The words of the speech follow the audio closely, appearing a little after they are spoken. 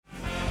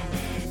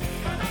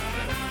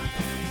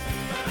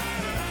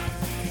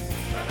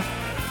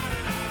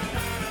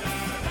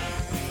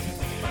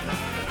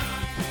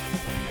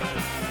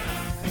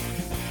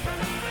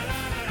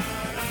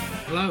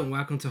Hello and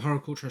welcome to Horror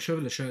Culture Show,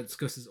 the show that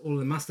discusses all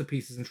the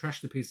masterpieces and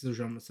trash pieces of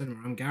genre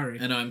cinema. I'm Gary.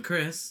 And I'm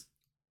Chris.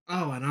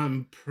 Oh, and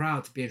I'm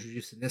proud to be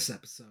introducing this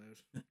episode.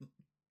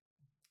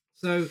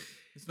 So...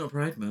 It's not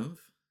Pride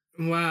Month.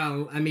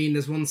 Well, I mean,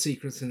 there's one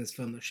secret in this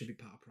film that should be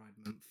part of Pride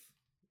Month.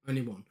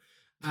 Only one.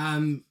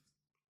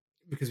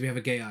 Because we have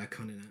a gay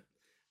icon in it.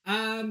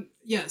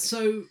 Yeah,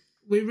 so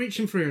we're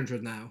reaching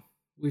 300 now.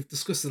 We've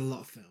discussed a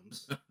lot of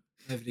films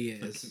over the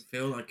years. I can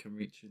feel like I'm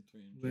reaching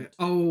 300. We're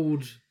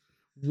old,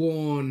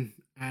 worn,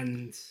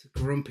 and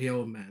grumpy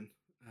old men.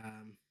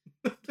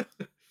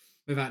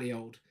 Without the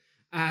old.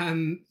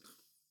 And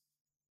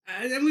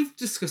then we've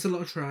discussed a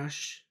lot of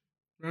trash,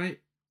 right?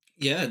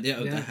 Yeah,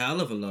 the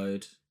hell of a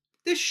load.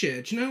 This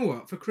year, do you know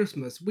what? For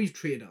Christmas, we've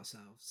treated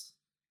ourselves.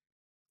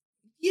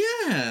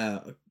 Yeah.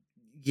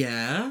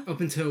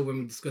 Up until when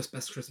we discussed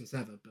Best Christmas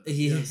Ever, but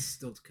Yeah. that's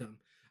still to come.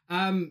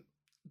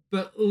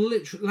 But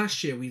literally,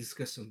 last year we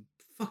discussed some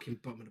fucking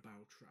bottom of the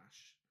barrel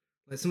trash.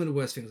 Like some of the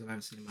worst things I've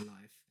ever seen in my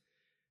life.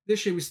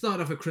 This year we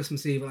started off with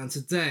Christmas Evil, and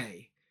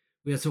today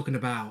we are talking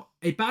about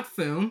a bad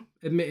film,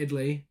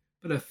 admittedly,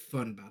 but a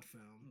fun bad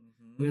film.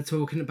 Mm-hmm. We are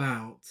talking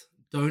about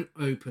Don't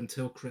Open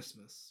Till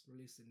Christmas,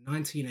 released in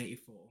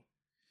 1984.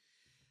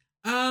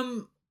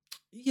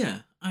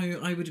 Yeah,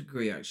 I would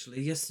agree,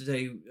 actually. Last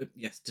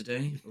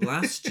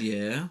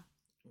year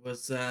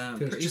was...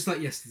 just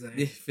like yesterday.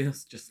 It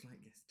feels just like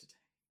yesterday.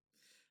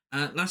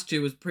 Last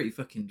year was pretty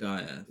fucking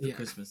dire for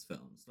Christmas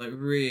films. Like,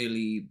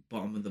 really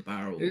bottom of the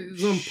barrel. It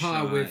was on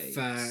par with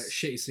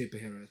shitty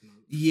superheroes,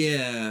 man.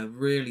 Yeah,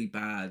 really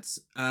bad.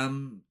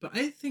 But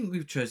I think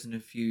we've chosen a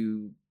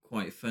few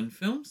quite fun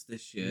films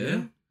this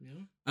year.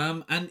 Yeah.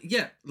 And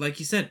yeah, like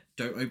you said,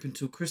 Don't Open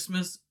Till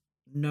Christmas,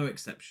 no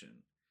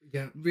exception.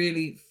 Yeah.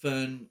 Really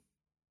fun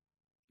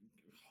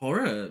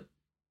horror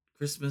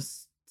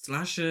Christmas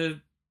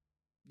slasher.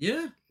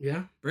 Yeah.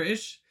 Yeah.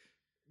 British.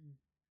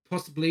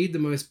 Possibly the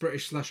most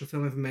British slasher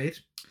film ever made.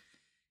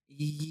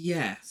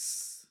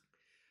 Yes.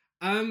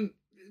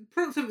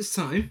 Product of its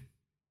time.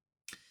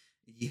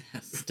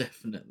 Yes,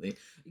 definitely.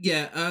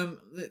 Yeah,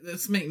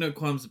 let's make no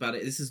qualms about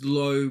it. This is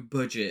low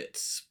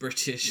budget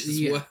British as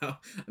well.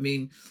 I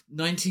mean,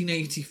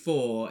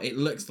 1984, it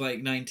looks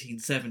like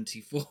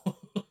 1974.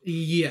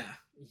 Yeah.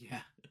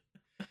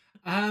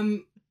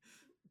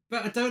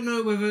 But I don't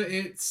know whether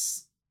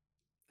it's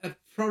a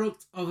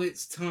product of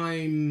its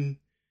time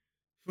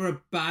for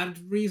a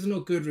bad reason or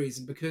good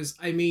reason, because,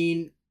 I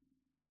mean,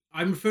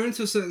 I'm referring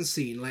to a certain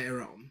scene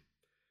later on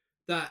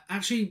that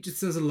actually just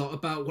says a lot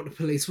about what the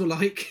police were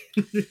like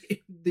in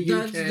the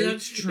UK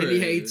that's true. In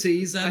the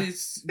 80s. That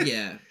is,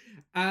 yeah.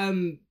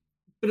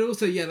 But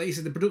also, yeah, like you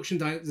said, the production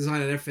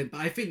design and everything,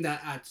 but I think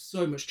that adds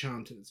so much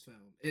charm to this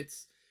film.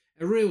 It's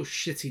a real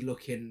shitty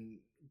looking,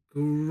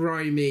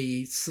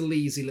 grimy,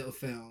 sleazy little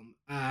film.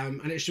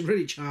 And it's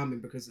really charming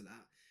because of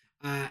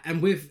that.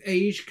 And with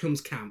age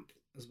comes camp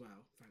as well.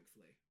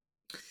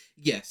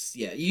 Yes,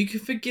 yeah. You can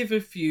forgive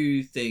a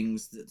few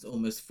things that's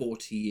almost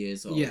 40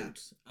 years old. Yeah.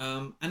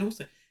 And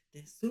also,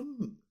 there's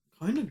some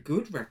kind of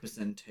good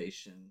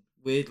representation,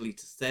 weirdly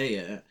to say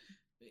it,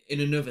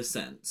 in another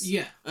sense.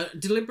 Yeah.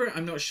 Deliberate,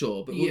 I'm not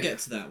sure, but we'll get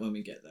to that when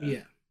we get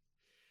there.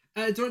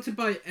 Yeah. Directed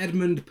by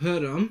Edmund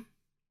Purdom.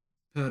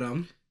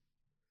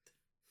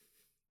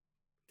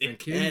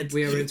 Thank you.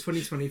 We are in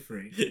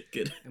 2023.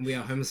 Good. And we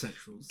are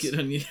homosexuals. Good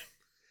on you.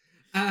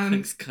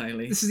 Thanks,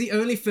 Kylie. This is the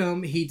only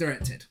film he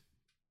directed.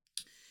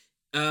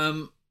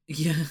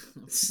 Yeah.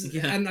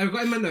 And I've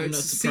got in my notes,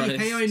 see,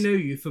 hey, I know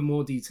you for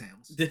more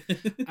details.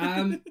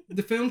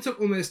 The film took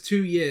almost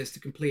 2 years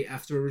to complete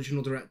after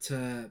original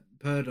director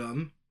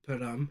Purdom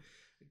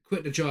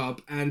quit the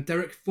job, and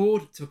Derek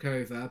Ford took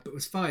over, but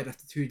was fired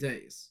after 2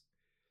 days.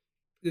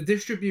 The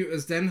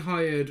distributors then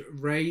hired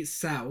Ray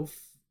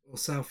South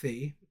with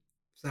an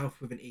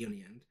E on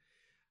the end,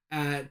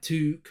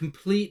 to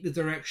complete the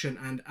direction,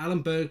 and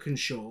Alan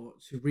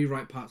Birkinshaw to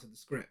rewrite parts of the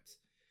script,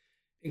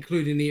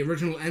 including the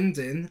original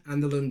ending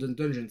and the London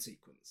dungeon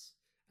sequence.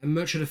 And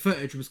much of the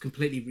footage was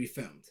completely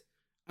refilmed.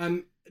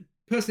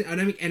 Personally, I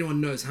don't think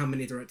anyone knows how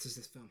many directors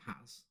this film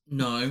has.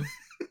 No.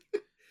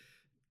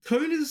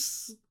 Tone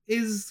is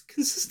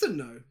consistent,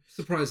 though,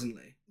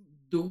 surprisingly.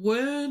 The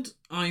word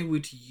I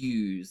would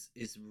use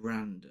is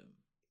random.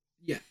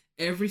 Yeah.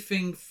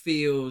 Everything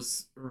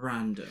feels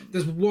random.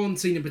 There's one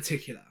scene in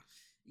particular.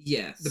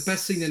 Yes. The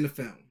best scene in the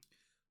film.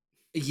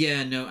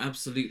 Yeah, no,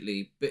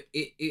 absolutely. But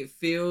it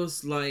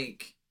feels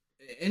like...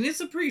 And it's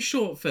a pretty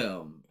short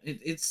film.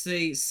 It's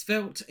a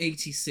svelte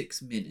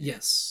 86 minutes.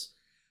 Yes.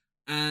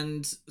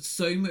 And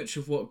so much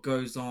of what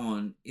goes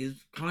on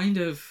is kind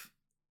of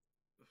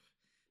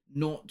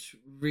not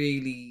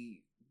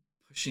really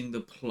pushing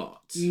the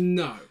plot.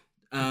 No.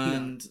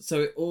 And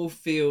so it all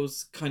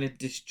feels kind of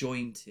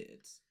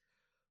disjointed.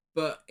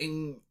 But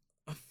in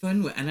a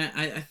fun way. And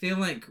I feel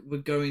like we're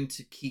going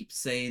to keep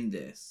saying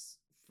this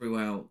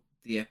throughout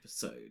the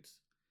episode,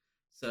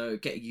 so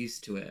get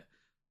used to it,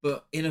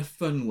 but in a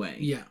fun way.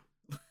 Yeah.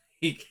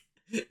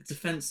 It's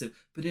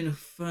offensive, but in a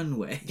fun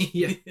way.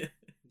 Yeah.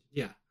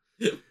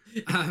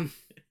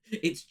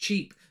 It's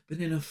cheap, but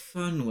in a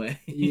fun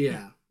way.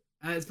 Yeah.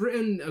 It's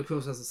written, of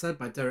course, as I said,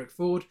 by Derek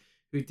Ford,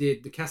 who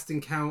did The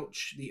Casting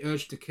Couch, The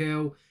Urge to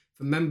Kill,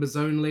 For Members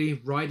Only,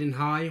 Riding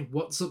High,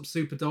 What's Up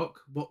Super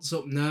Doc, What's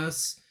Up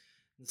Nurse,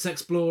 The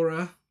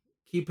Sexplorer,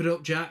 Keep It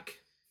Up Jack,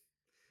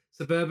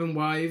 Suburban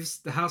Wives,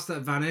 The House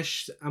That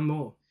Vanished, and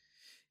more.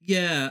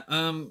 Yeah,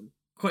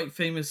 quite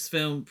famous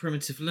film,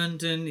 Primitive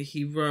London.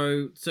 He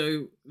wrote,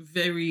 so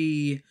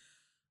very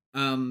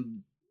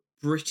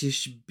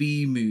British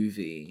B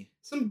movie.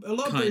 A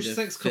lot of British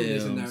sex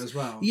comedies in there as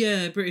well.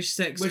 Yeah, British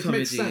sex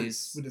comedies. Which makes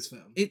sense with this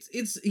film.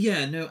 It's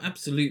yeah, no,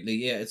 absolutely.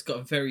 Yeah, it's got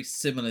a very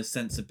similar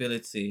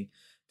sensibility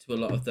to a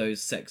lot of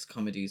those sex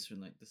comedies from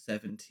like the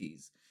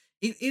 70s.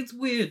 It's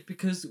weird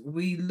because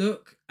we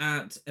look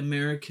at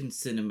American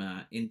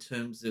cinema in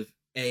terms of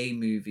A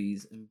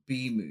movies and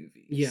B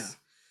movies. Yeah.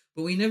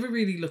 But we never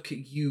really look at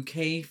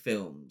UK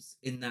films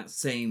in that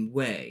same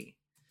way.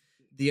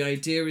 The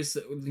idea is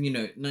that, you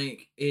know,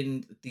 like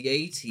in the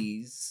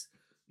 80s,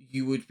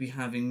 you would be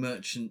having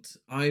Merchant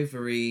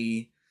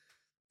Ivory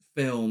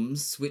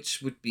films,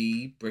 which would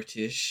be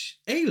British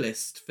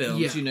A-list films.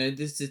 Yeah. You know,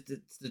 this is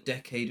the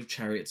decade of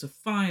Chariots of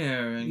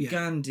Fire and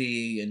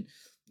Gandhi, and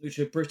which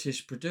are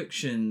British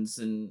productions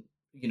and,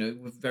 you know,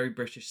 with very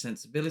British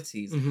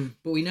sensibilities. Mm-hmm.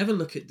 But we never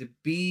look at the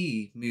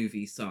B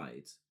movie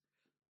side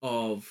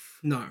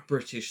of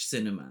British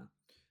cinema,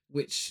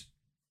 which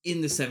in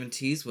the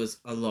 70s was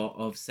a lot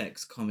of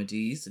sex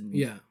comedies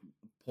and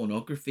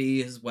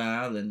pornography as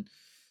well, and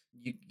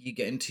you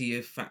get into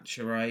your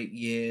Thatcherite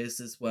years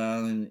as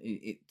well, and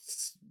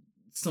it's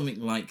something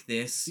like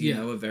this, you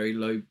know, a very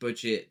low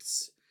budget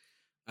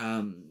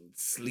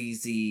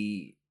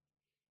sleazy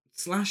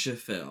slasher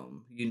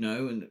film, you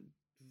know, and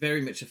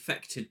very much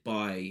affected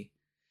by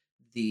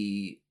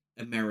the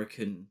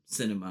American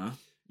cinema,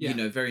 you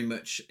know, very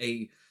much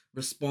a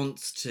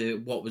response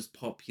to what was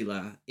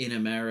popular in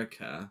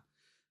America.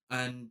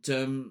 And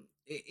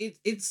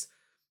it's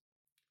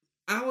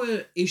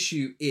our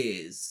issue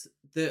is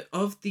that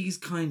of these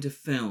kind of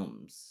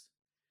films,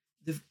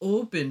 they've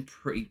all been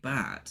pretty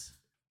bad.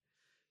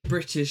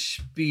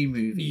 British B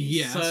movies.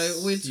 Yes.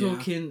 So we're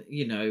talking,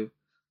 you know,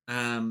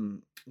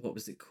 what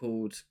was it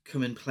called?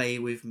 Come and Play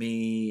With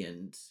Me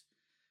and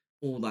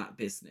all that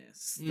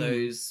business.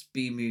 Those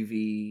B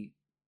movie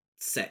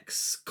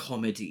sex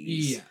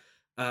comedies. Yeah.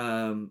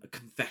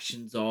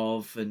 Confessions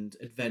of and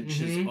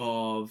Adventures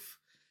of.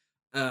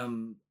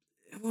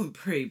 It wasn't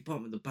pretty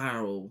bottom of the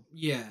barrel.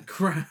 Yeah.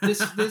 Crap.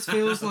 This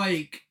feels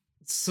like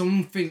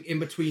something in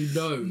between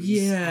those.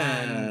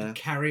 Yeah. And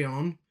Carry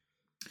On.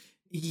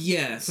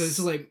 Yes. So it's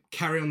like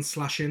Carry On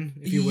slashing,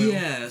 if you will.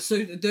 Yeah.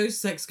 So those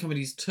sex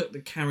comedies took the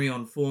Carry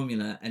On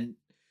formula and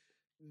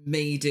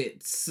made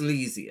it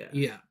sleazier.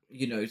 Yeah.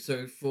 You know,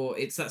 so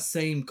it's that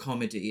same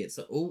comedy. It's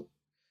like, oh,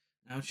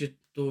 how's your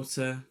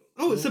daughter?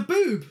 Oh, it's a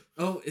boob.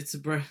 Oh, it's a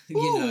breath.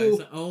 You know, it's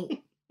like, oh,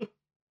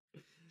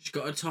 she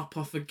got her top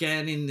off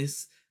again in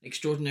this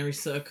extraordinary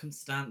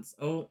circumstance.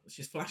 Oh,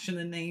 she's flashing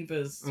the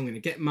neighbours. I'm gonna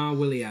get my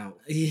willy out.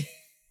 Yeah.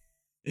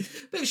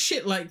 But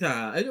shit like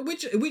that,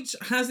 which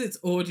has its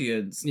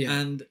audience,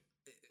 and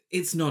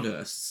it's not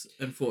us,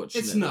 unfortunately.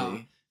 It's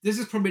not. This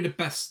is probably the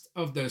best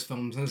of those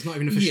films, and it's not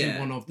even officially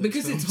one of those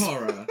because films. it's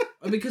horror,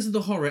 and because of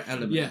the horror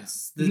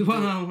elements. Yeah.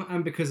 Well,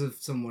 and because of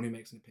someone who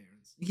makes an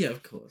appearance. Yeah,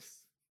 of course.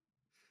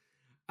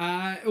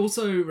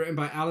 Also written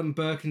by Alan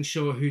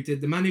Birkinshaw, who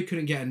did The Man Who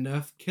Couldn't Get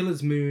Enough,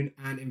 Killer's Moon,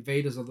 and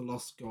Invaders of the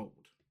Lost Gold.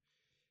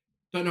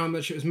 Don't know how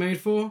much it was made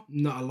for.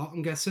 Not a lot,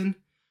 I'm guessing.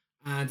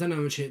 Don't know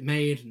how much it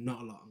made.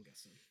 Not a lot, I'm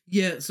guessing.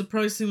 Yeah,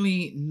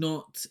 surprisingly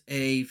not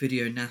a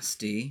video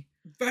nasty.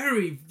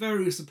 Very,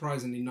 very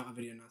surprisingly not a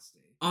video nasty.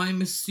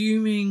 I'm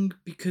assuming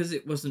because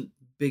it wasn't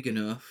big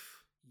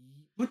enough.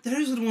 But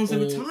those are the ones that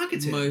were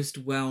targeted. Most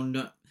well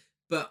known.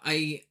 But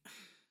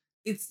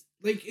it's...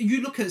 Like, you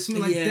look at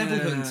something like Devil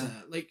Hunter.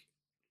 Like,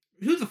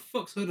 who the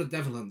fuck's heard of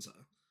Devil Hunter?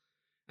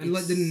 And,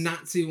 like, the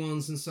Nazi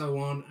ones and so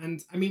on.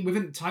 And, I mean,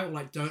 within the title,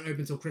 like, Don't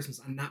Open Till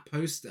Christmas and that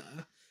poster...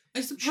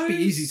 I suppose... should be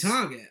easy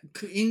target.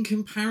 In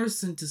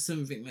comparison to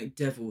something like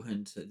Devil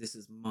Hunter, this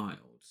is mild.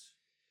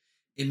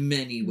 In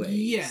many ways.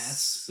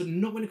 Yes, but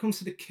not when it comes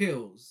to the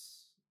kills.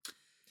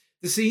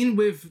 The scene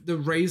with the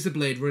razor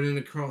blade running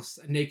across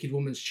a naked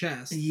woman's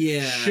chest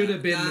should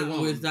have been the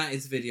one. That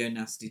is video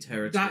nasty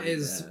territory. That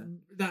is...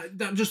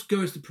 That just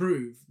goes to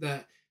prove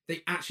that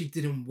they actually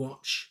didn't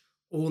watch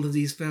all of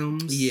these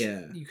films.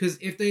 Yeah. Because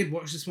if they had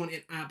watched this one,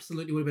 it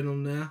absolutely would have been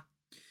on there.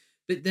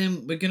 But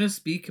then we're going to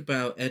speak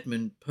about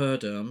Edmund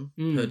Purdom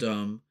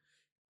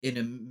in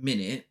a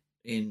minute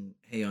in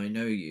Hey, I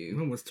Know You.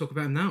 Well, let's talk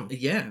about him now.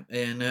 Yeah,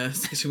 and a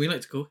section we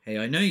like to call Hey,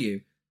 I Know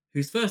You.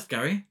 Who's first,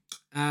 Gary?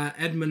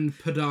 Edmund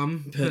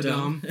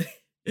Purdom.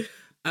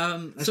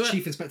 As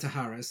Chief Inspector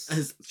Harris.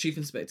 As Chief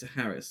Inspector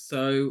Harris.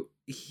 So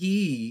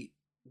he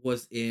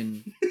was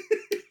in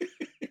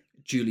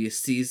Julius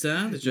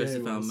Caesar, the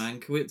Joseph L.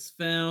 Mankiewicz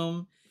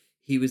film.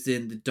 He was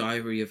in The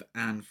Diary of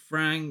Anne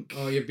Frank.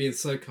 Oh, you're being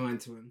so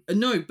kind to him.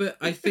 No, but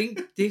I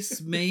think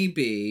this may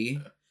be...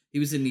 He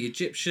was in The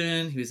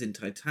Egyptian. He was in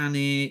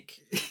Titanic.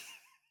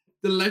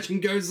 The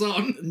Legend Goes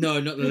On. No,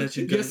 not The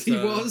Legend Goes On. Yes, he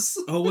was.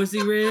 Oh, was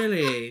he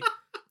really?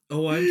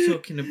 Oh, I'm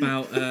talking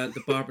about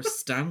the Barbara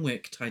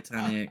Stanwyck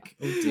Titanic.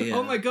 Oh dear.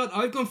 Oh my god,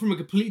 I've gone from a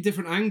completely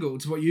different angle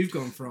to what you've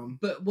gone from.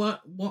 But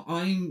what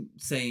I'm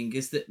saying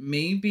is that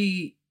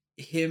maybe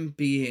him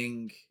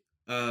being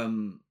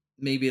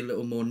maybe a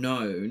little more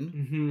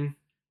known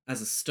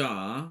as a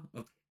star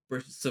of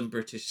some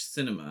British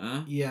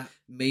cinema. Yeah.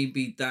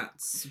 Maybe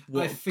that's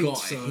what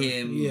got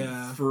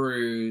him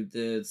through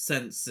the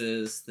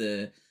censors,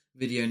 the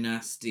video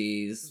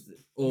nasties,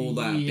 all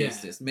that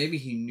business. Maybe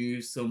he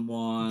knew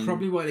someone.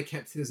 Probably why they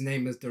kept his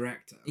name as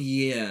director.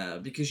 Yeah,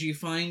 because you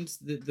find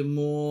that the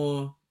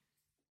more,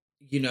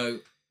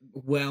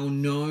 well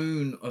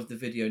known of the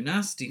video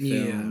nasty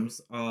films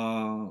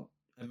are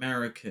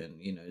American,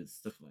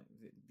 stuff like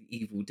The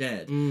Evil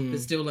Dead, but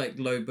still like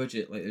low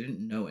budget, like they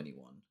didn't know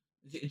anyone.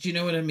 Do you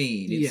know what I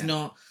mean? It's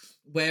not.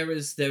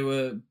 Whereas there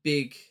were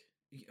big,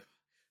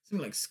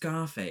 something like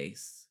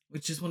Scarface,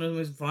 which is one of the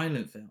most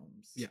violent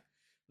films. Yeah,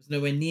 was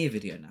nowhere near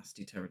video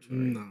nasty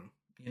territory.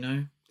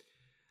 No,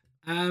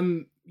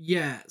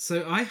 Yeah.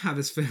 So I have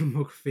his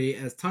filmography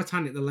as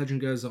Titanic: The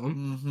Legend Goes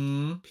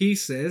On,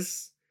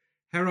 Pieces,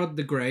 Herod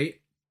the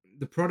Great,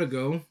 The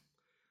Prodigal,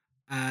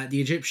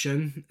 The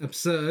Egyptian,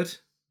 Absurd,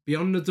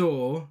 Beyond the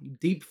Door,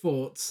 Deep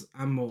Thoughts,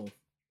 and more.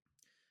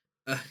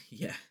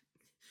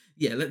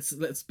 Yeah,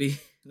 let's be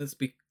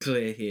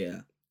clear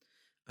here.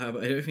 I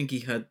don't think he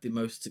had the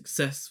most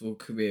successful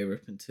career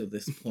up until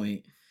this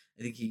point.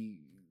 I think he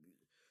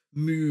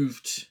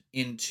moved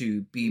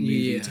into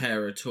B-movie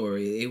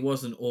territory. It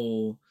wasn't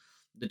all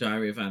The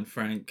Diary of Anne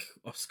Frank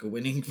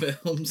Oscar-winning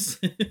films,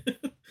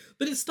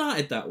 but it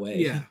started that way.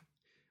 Yeah,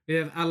 we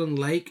have Alan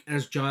Lake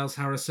as Giles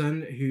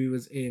Harrison, who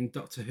was in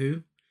Doctor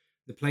Who,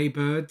 The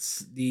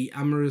Playbirds, The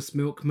Amorous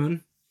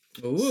Milkman,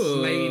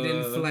 Slain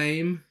in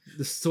Flame,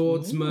 The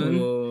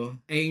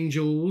Swordsman,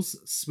 Angels,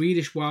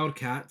 Swedish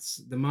Wildcats,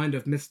 The Mind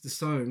of Mr.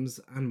 Soames,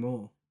 and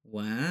more.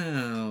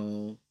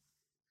 Wow.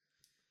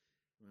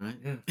 Right.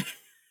 Yeah.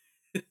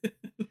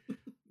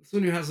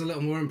 Someone who has a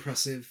little more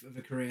impressive of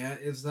a career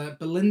is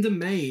Belinda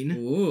Main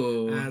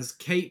as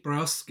Kate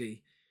Browski,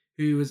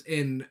 who was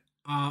in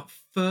our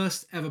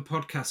first ever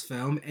podcast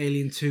film,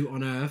 Alien 2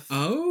 on Earth.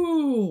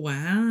 Oh,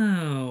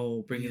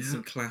 wow. Bringing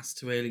some class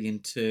to Alien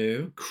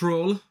 2.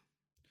 Krull,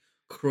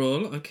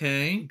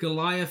 okay.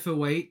 Goliath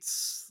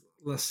Awaits,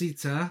 La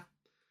Cita,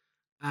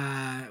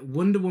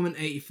 Wonder Woman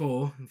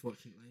 84,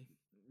 unfortunately.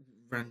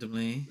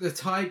 Randomly. The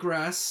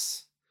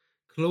Tigress,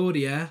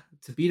 Claudia,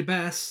 To Be the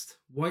Best,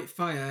 White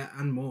Fire,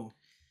 and more.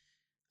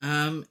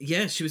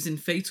 She was in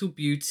Fatal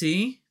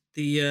Beauty,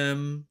 the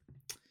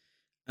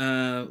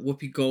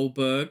Whoopi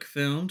Goldberg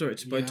film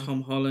directed by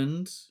Tom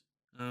Holland.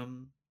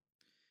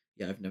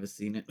 I've never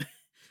seen it.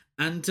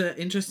 And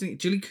interestingly,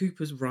 Jilly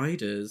Cooper's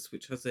Riders,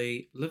 which has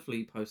a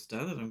lovely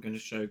poster that I'm going to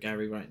show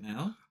Gary right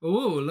now.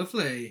 Oh,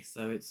 lovely.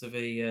 So it's of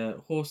a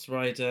horse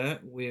rider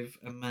with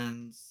a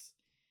man's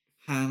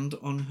hand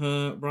on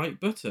her right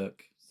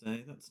buttock. So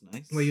that's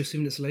nice. Well, you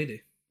assume it's a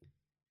lady.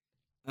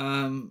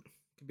 Could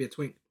be a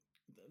twink.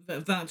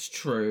 That's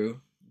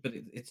true, but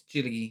it's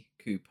Jilly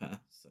Cooper,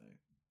 so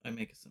I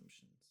make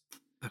assumptions.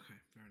 Okay,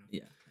 fair enough.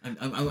 Yeah,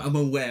 I'm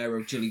aware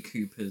of Jilly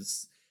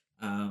Cooper's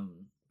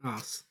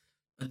ass.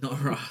 Not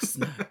her ass,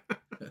 no.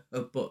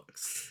 Her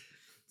books.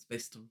 It's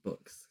based on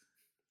books.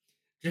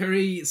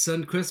 Jerry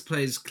Sundquist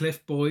plays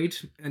Cliff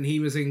Boyd, and he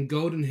was in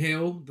Golden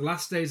Hill, The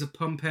Last Days of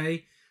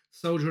Pompeii,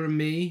 Soldier and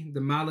Me,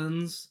 The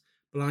Malins,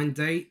 Blind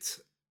Date,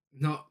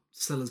 not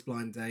Stella's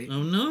Blind Date.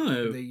 Oh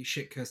no. The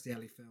shit Kirstie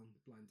Alley film,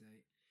 Blind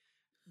Date.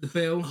 The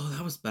Bill. Oh,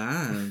 that was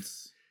bad.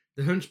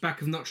 The Hunchback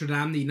of Notre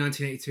Dame, the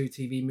 1982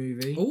 TV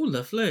movie. Oh,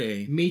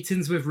 lovely.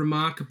 Meetings with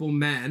Remarkable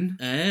Men.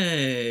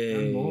 Hey.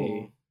 And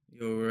more.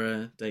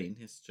 Your dating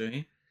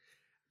history.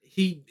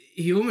 He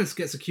almost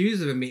gets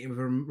accused of a meeting with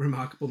a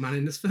remarkable man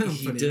in this film.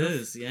 He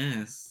does,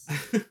 yes.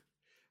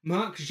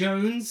 Mark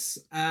Jones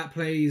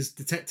plays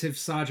Detective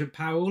Sergeant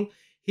Powell.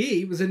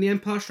 He was in The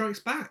Empire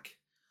Strikes Back.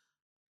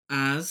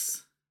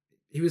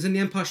 He was in The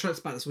Empire Strikes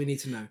Back, that's what we need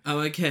to know. Oh,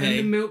 okay.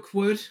 And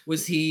Milkwood.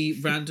 Was he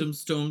random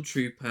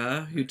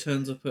stormtrooper who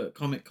turns up at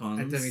Comic Cons?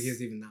 I don't think he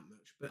was even that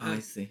much. But I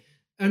see.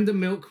 Under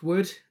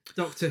Milkwood,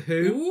 Doctor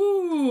Who.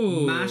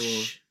 Ooh.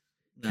 MASH.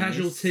 Nice.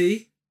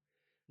 Casualty,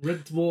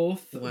 Red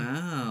Dwarf,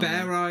 wow,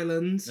 Bear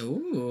Island,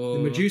 ooh, The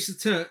Medusa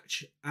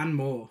Touch, and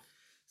more.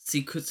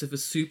 Secrets of a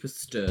Super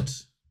Stud.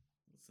 That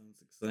sounds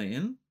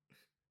exciting.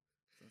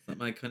 Sounds like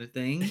my kind of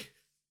thing.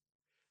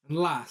 And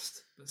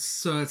last, but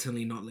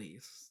certainly not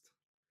least,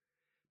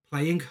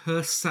 playing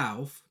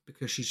herself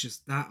because she's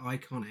just that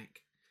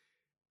iconic.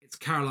 It's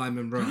Caroline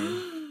Munro,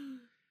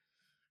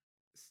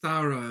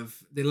 star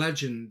of the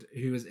legend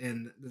who was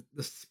in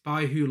the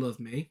Spy Who Loved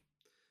Me,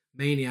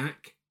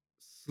 Maniac,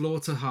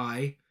 Slaughter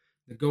High,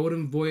 The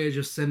Golden Voyage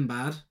of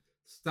Sinbad,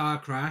 Star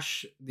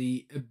Crash,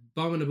 The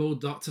Abominable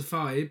Dr.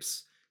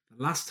 Phibes,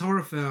 The Last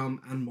Horror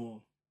Film, and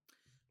more.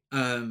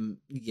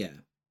 Yeah.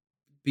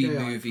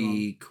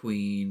 B-movie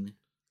queen,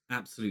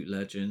 absolute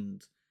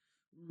legend.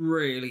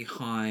 really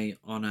high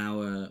on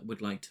our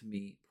would like to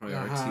meet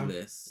priority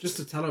list. Just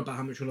to tell her about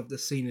how much we love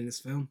this scene in this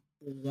film.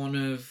 One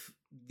of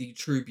the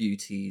true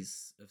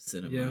beauties of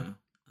cinema.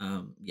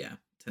 Yeah,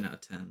 10 out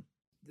of 10.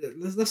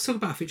 Let's talk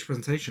about feature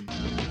presentation. Don't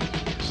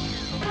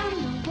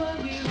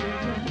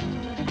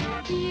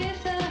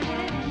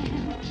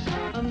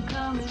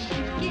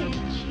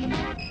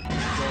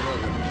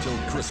open until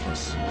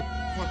Christmas.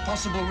 What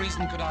possible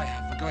reason could I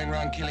have for going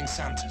around killing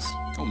Santas?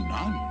 Oh,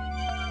 none.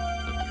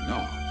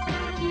 No.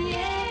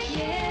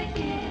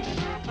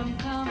 I'm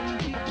coming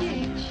to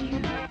get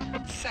you.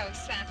 So,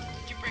 Santa,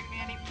 did you bring me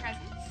any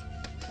presents?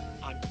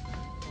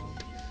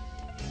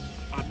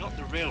 I'm not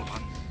the real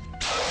one.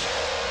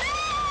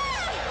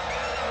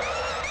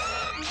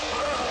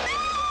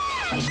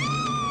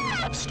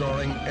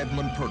 Starring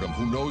Edmund Purdom,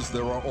 who knows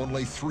there are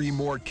only 3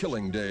 more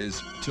killing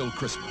days till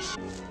Christmas.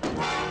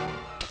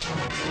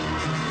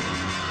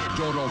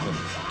 Don't open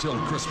till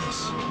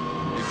Christmas.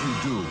 If you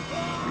do,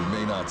 you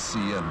may not see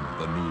in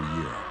the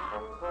new year.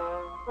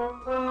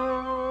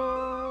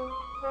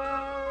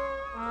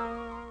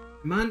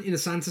 A man in a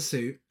Santa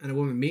suit and a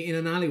woman meet in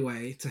an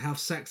alleyway to have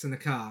sex in a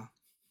car.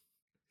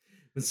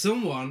 When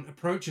someone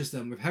approaches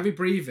them with heavy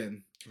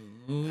breathing,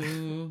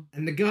 and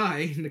the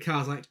guy in the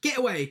car's like, "Get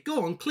away,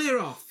 go on, clear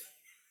off."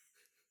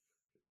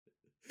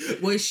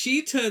 Where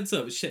she turns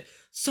up,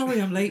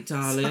 sorry I'm late,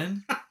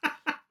 darling.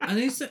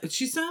 And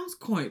she sounds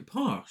quite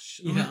posh.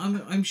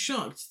 Yeah. I'm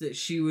shocked that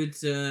she would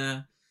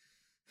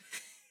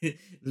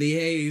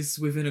liaise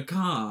within a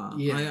car.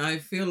 Yeah. I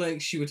feel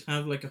like she would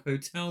have like a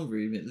hotel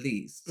room at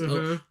least.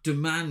 Or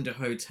demand a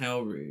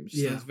hotel room.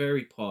 She sounds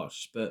very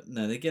posh, but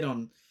no, they get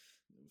on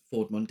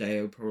Ford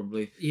Mondeo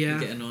probably. Yeah.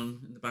 They're getting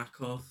on in the back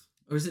of.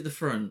 Or is it the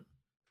front?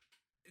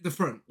 The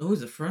front. Oh,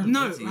 it's the front.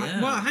 No, is it?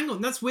 Yeah. well, hang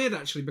on, that's weird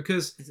actually,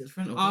 because Is it the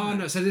front or oh back?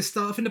 no, so they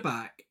start off in the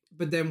back,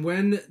 but then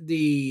when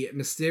the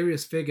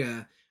mysterious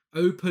figure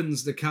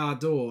opens the car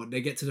door,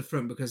 they get to the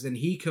front because then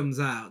he comes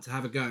out to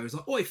have a go. He's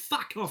like, "Oi,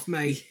 fuck off,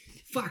 mate,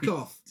 fuck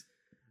off,"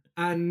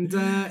 and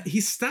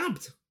he's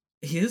stabbed.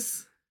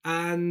 Yes.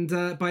 And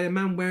by a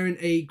man wearing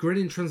a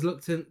grinning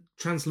translucent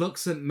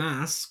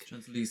mask.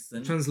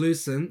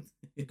 Translucent.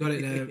 Got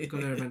it there.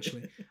 Got there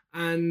eventually.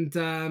 And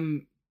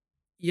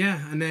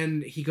and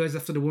then he goes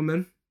after the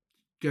woman,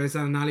 goes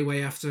down an alleyway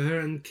after her,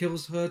 and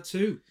kills her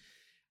too.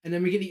 And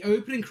then we get the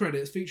opening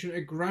credits featuring a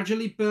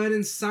gradually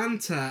burning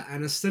Santa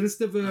and a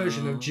sinister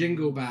version of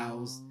Jingle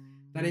Bells.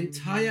 That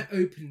entire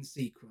opening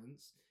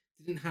sequence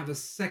didn't have a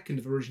second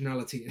of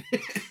originality in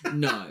it.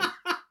 No.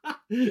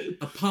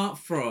 Apart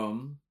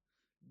from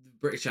the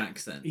British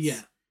accents.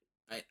 Yeah.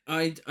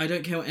 I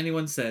don't care what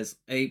anyone says.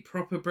 A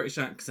proper British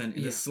accent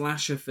in a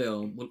slasher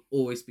film will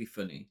always be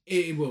funny.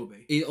 It will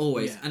be. It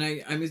always.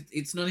 Yeah. And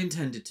it's not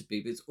intended to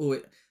be, but it's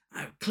always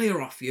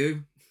clear off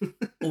you.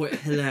 Or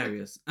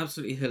hilarious.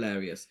 Absolutely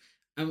hilarious.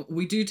 And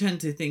we do tend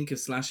to think of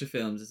slasher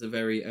films as a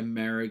very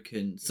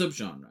American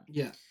subgenre.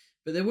 Yeah.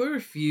 But there were a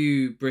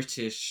few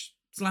British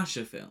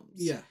slasher films.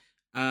 Yeah.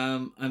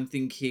 I'm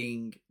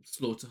thinking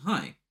Slaughter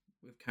High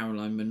with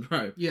Caroline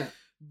Munro. Yeah.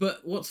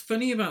 But what's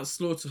funny about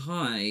Slaughter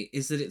High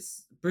is that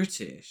it's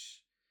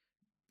British,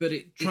 but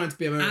it Trying to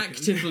be American.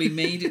 actively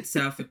made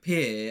itself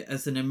appear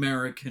as an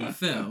American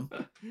film,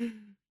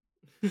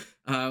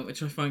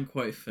 which I find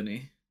quite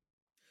funny.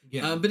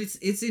 Yeah. But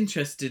it's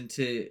interesting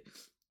to...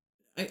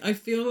 I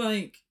feel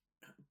like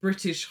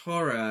British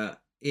horror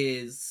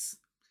is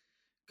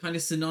kind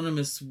of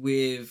synonymous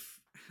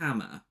with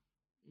Hammer,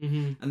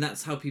 and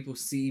that's how people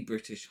see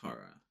British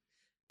horror.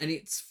 And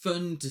it's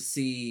fun to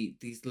see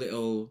these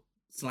little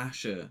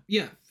slasher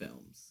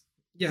films.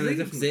 Yeah, they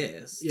definitely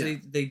exist. Yeah.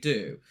 They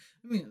do.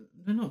 I mean,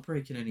 they're not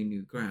breaking any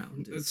new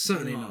ground. It's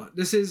certainly not.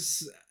 This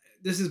is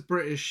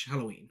British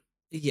Halloween.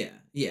 Yeah.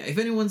 If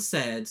anyone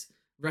said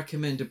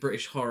recommend a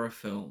British horror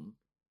film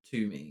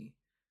to me,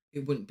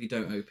 it wouldn't be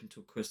Don't Open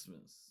Till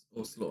Christmas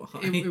or Slaughter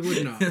High. It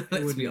would not.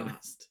 Let's be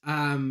honest.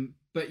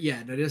 But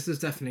yeah, no, this is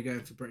definitely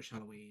going for British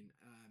Halloween.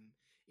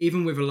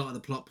 Even with a lot of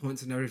the plot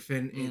points and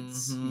everything,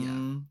 it's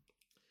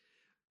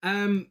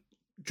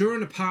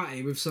during a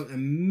party with some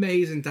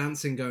amazing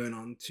dancing going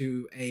on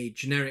to a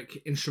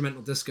generic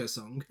instrumental disco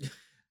song,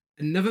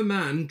 another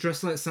man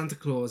dressed like Santa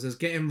Claus is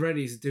getting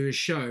ready to do his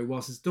show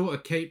whilst his daughter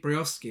Kate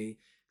Briosky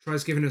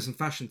tries giving her some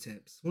fashion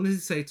tips. What does he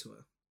say to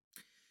her?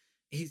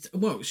 She's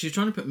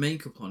trying to put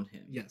makeup on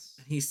him. Yes.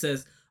 And he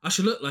says, "I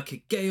should look like a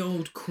gay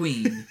old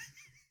queen."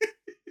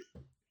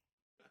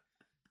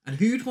 And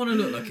who'd want to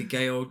look like a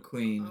gay old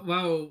queen?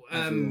 Well,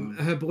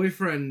 her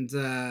boyfriend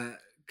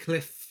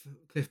Cliff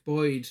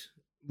Boyd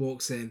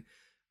walks in,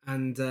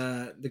 and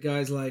the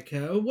guy's like,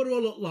 "Oh, what do I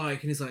look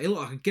like?" And he's like, "You look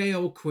like a gay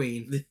old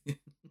queen."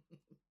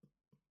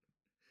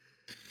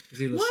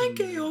 Why a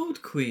gay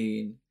old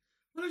queen?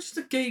 Why not just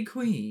a gay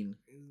queen?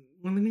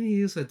 Well, I mean,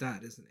 he is her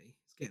dad, isn't he?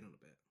 He's getting on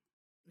a bit.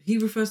 He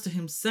refers to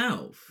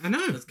himself. I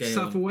know. As gay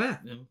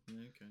Self-aware. Yeah,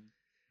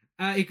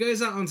 okay. He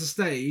goes out onto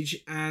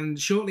stage, and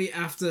shortly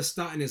after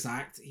starting his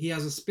act, he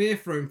has a spear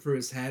thrown through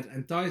his head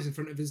and dies in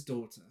front of his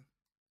daughter.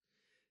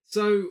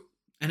 So,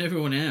 And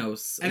everyone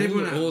else. And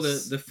everyone all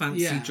else. the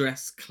fancy Yeah.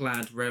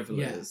 dress-clad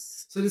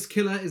revelers. So this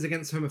killer is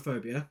against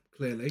homophobia,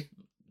 clearly.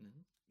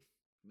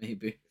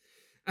 Maybe.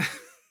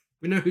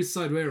 We know whose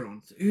side we're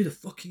on. So who the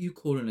fuck are you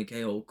calling a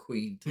gay old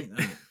queen? Take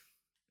that.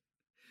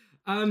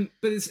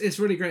 But it's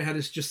really great how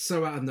it's just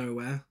so out of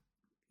nowhere.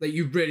 Like,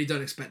 you really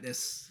don't expect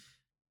this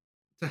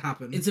to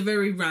happen. It's a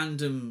very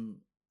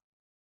random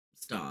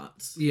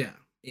start. Yeah.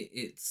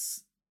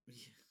 It's...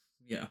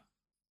 Yeah.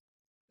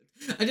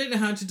 I don't know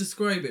how to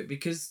describe it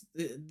because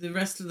the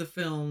rest of the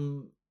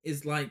film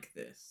is like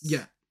this.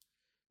 Yeah.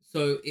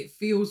 So it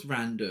feels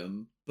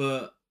random,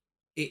 but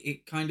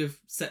it kind of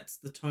sets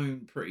the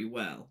tone pretty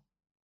well.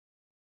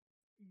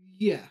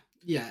 Yeah.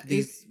 Yeah.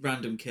 These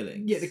random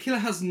killings. Yeah, the killer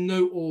has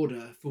no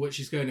order for what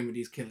she's going in with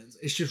these killings.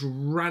 It's just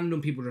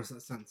random people dressed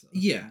like Santa.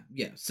 Yeah.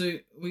 So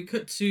we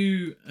cut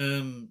to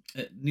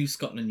at New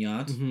Scotland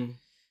Yard. Mm-hmm.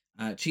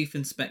 Chief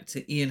Inspector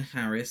Ian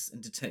Harris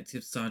and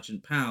Detective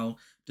Sergeant Powell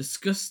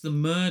discuss the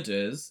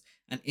murders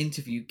and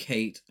interview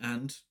Kate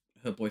and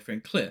her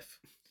boyfriend Cliff.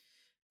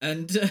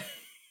 And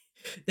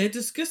they're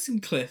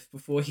discussing Cliff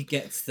before he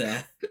gets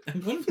there.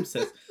 And one of them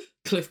says,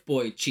 "Cliff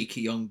boy,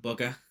 cheeky young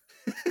bugger."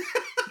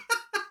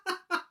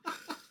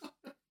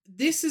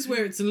 This is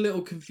where it's a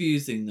little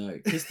confusing, though,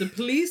 because the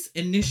police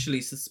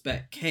initially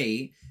suspect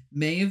Kate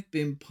may have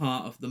been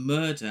part of the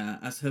murder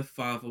as her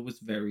father was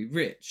very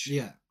rich.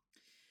 Yeah.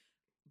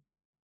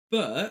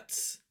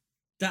 But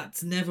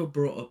that's never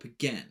brought up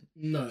again.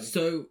 No.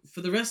 So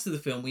for the rest of the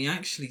film, we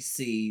actually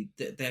see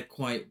that they're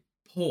quite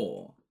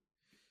poor.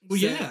 Well,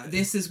 So yeah.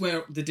 This is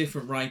where the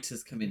different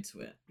writers come into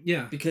it.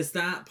 Yeah. Because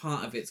that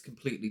part of it's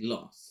completely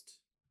lost.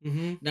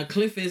 Mm-hmm. Now,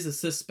 Cliff is a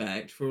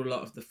suspect for a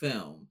lot of the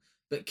film,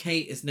 but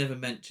Kate is never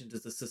mentioned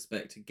as a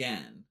suspect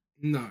again.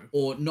 No.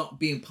 Or not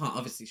being part,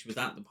 obviously she was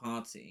at the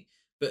party,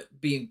 but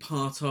being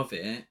part of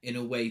it in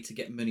a way to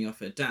get money off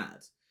her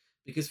dad.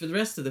 Because for the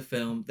rest of the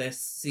film, they're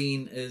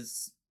seen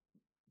as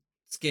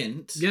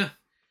skint. Yeah.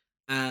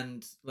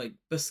 And like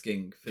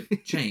busking for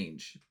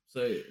change.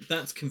 So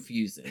that's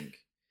confusing.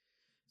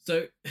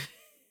 So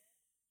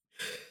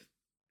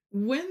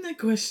when they're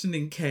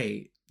questioning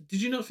Kate,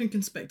 did you not think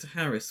Inspector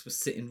Harris was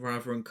sitting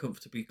rather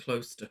uncomfortably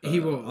close to her He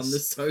was. on the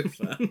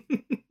sofa?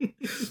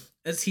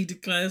 As he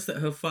declares that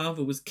her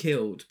father was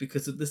killed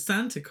because of the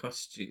Santa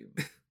costume.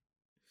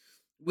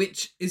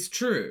 Which is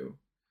true.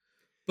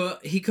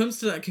 But he comes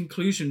to that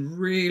conclusion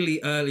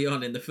really early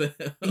on in the film.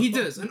 He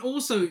does. And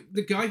also,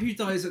 the guy who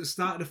dies at the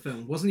start of the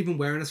film wasn't even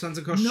wearing a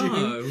Santa costume.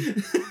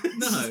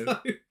 No. So,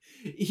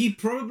 he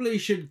probably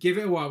should give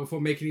it a while before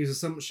making his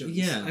assumptions.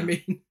 Yeah. I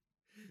mean,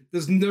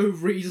 there's no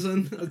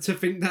reason to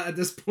think that at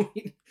this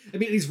point. I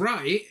mean, he's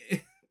right,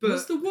 but...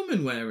 Was the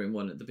woman wearing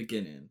one at the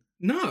beginning?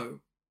 No.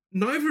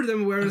 Neither of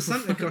them were wearing a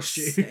Santa For fuck's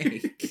costume.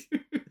 sake.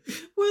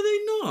 Were they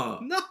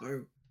not?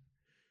 No.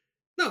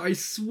 No, I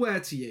swear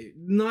to you,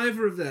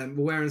 neither of them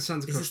were wearing a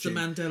Santa Is this the costume.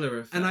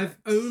 Mandela effect? And I've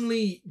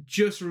only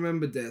just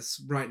remembered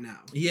this right now.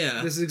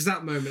 Yeah. This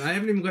exact moment. I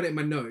haven't even got it in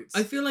my notes.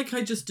 I feel like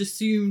I just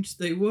assumed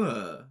they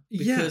were.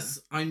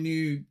 Because I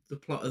knew the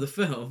plot of the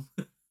film.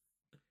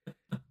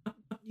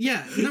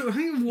 Yeah, no,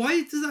 hang on.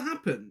 Why does that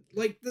happen?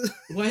 Like,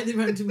 Why are they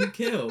randomly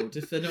killed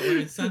if they're not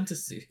wearing Santa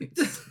suits?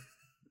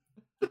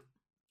 This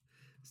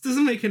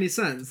doesn't make any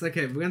sense.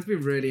 Okay, we're going to be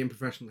really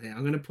unprofessional here.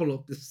 I'm going to pull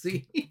up the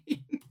scene.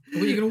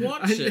 Well, you're going to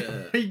watch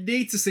it? I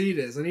need to see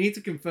this. I need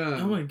to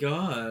confirm. Oh my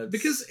god.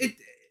 Because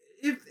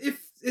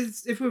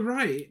if we're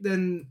right,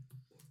 then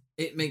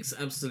it makes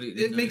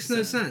absolutely it makes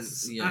no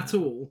sense at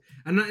all.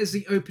 And that is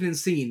the opening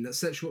scene that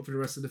sets you up for the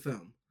rest of the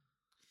film.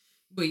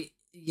 But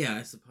yeah,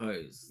 I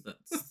suppose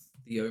that's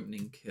the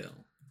opening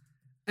kill.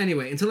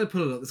 Anyway, until I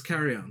pull it up, let's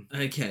carry on.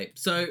 Okay,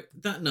 so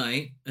that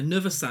night,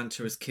 another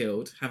Santa is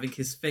killed, having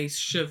his face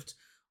shoved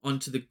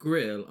onto the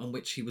grill on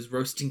which he was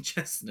roasting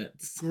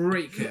chestnuts.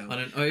 Great kill. On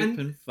an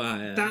open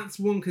fire. That's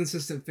one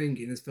consistent thing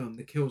in this film.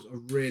 The kills are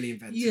really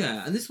inventive.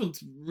 Yeah, and this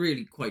one's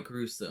really quite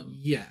gruesome.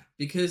 Yeah.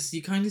 Because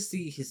you kind of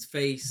see his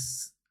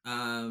face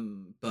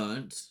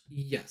burnt.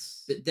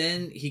 Yes. But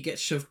then he gets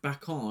shoved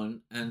back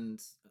on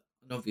and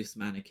an obvious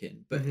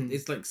mannequin. But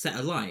it's like set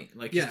alight.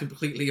 Like he's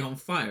completely on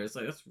fire. It's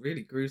like, that's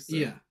really gruesome.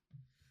 Yeah.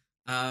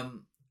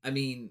 I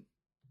mean,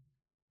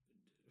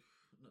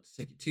 not to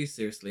take it too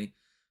seriously,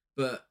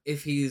 but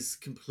if he's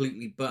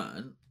completely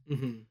burnt,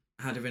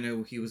 how do we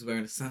know he was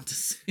wearing a Santa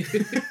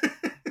suit?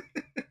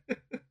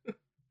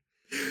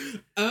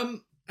 I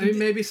mean,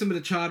 maybe some of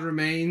the charred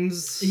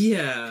remains.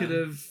 Could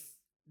have.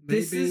 Maybe.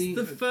 This is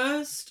the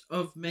first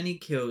of many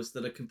kills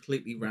that are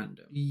completely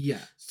random.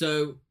 Yeah.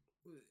 So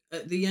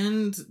at the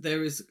end,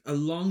 there is a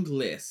long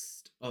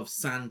list of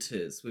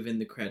Santas within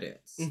the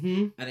credits,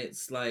 and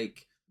it's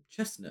like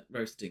chestnut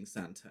roasting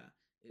Santa.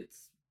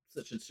 It's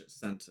such and such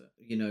Santa,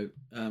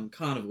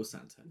 carnival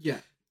Santa. Yeah.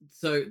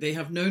 So they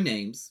have no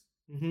names.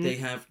 They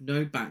have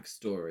no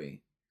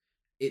backstory.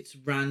 It's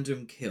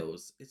random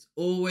kills. It's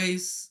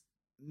always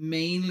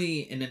mainly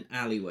in an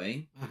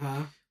alleyway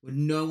with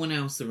no one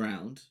else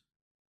around,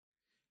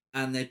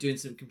 and they're doing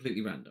something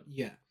completely random.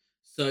 Yeah.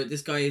 So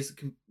this guy is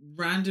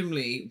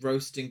randomly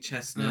roasting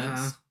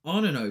chestnuts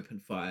on an open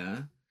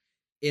fire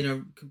in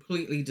a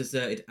completely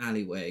deserted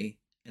alleyway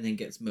and then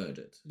gets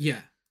murdered.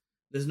 Yeah.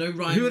 There's no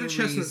rhyme Who or are the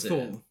chestnuts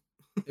reason.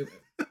 for?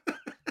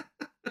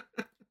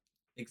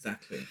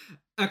 Exactly.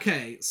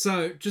 Okay,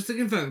 so just to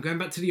confirm, going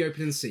back to the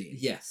opening scene.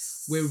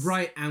 Yes. We're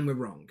right and we're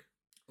wrong.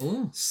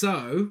 Oh.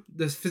 So,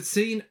 the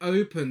scene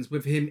opens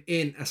with him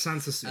in a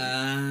Santa suit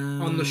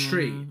on the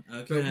street.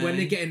 Okay. But when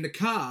they get in the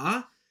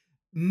car,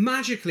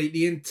 magically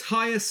the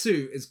entire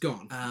suit is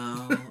gone.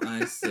 Oh,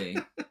 I see.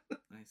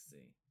 I see.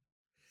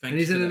 And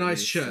he's you in for a that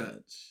nice shirt.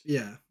 research.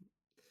 Yeah.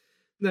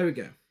 There we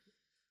go.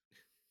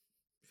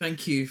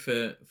 Thank you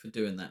for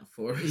doing that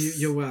for us.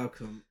 You're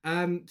welcome.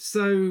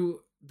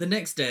 So the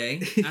next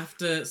day,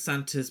 after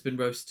Santa's been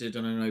roasted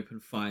on an open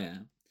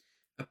fire,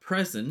 a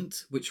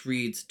present, which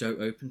reads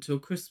 "Don't open till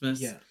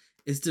Christmas,"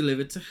 is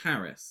delivered to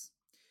Harris.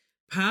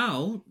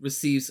 Pal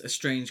receives a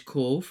strange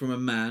call from a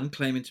man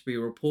claiming to be a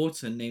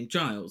reporter named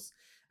Giles,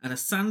 and a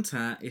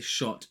Santa is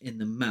shot in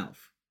the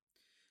mouth.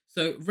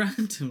 So,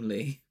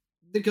 randomly...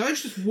 the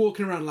guy's just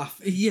walking around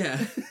laughing.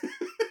 Yeah.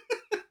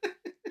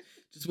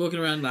 Just walking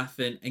around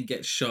laughing and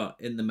gets shot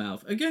in the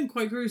mouth. Again,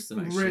 quite gruesome,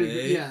 actually.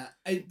 Really, yeah.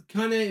 It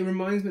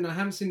reminds me, and I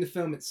haven't seen the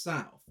film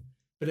itself,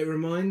 but it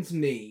reminds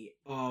me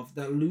of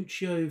that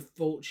Lucio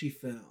Fulci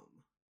film.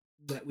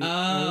 That we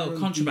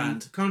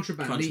Contraband.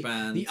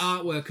 Contraband. The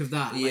artwork of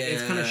that. Like,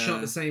 it's kind of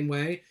shot the same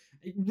way.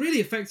 Really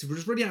effective, but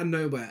just really out of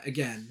nowhere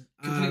again.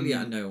 Completely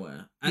out of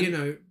nowhere.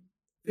 And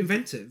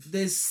inventive.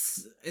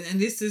 This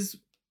is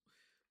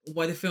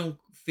why the film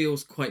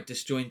feels quite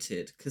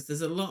disjointed, because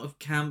there's a lot of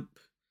camp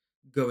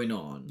going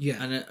on.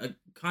 Yeah. And a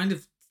kind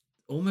of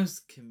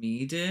almost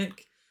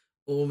comedic,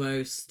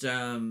 almost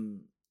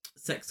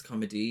sex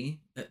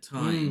comedy at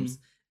times.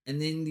 And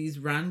then these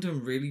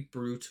random, really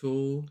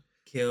brutal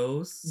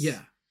kills.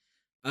 Yeah.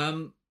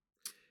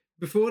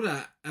 Before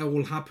that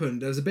all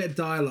happened, there was a bit of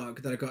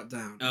dialogue that I got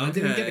down. Okay. I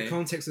didn't get the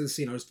context of the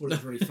scene. I just thought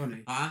it was really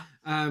funny.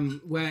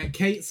 Where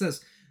Kate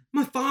says,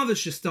 "My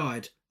father's just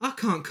died. I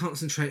can't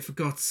concentrate, for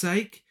God's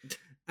sake."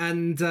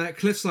 And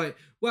Cliff's like,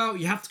 "Well,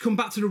 you have to come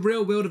back to the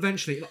real world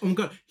eventually." Like, oh my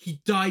God,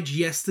 he died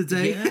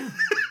yesterday.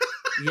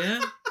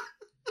 Yeah.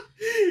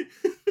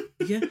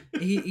 Yeah.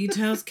 He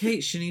tells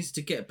Kate she needs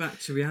to get back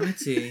to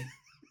reality.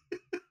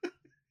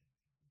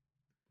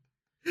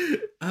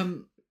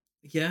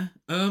 Yeah.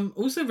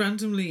 Also,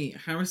 randomly,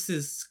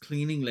 Harris's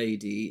cleaning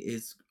lady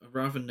is a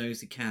rather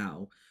nosy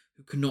cow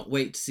who could not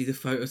wait to see the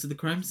photos of the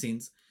crime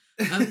scenes.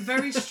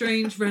 Very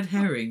strange red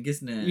herring,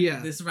 isn't it? Yeah.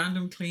 This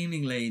random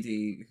cleaning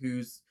lady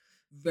who's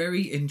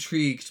very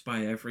intrigued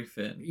by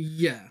everything.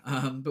 Yeah.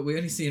 But we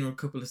only see her in a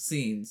couple of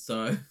scenes,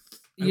 so...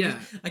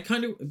 I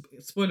kind of...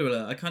 Spoiler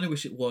alert, I kind of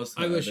wish it was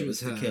her. I wish it was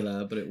the her.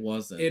 killer, but it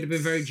wasn't. It'd have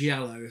been very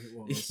giallo if it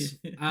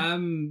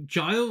was.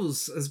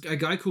 Giles, a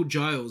guy called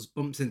Giles,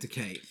 bumps into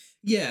Kate.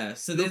 Yeah,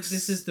 so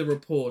this is the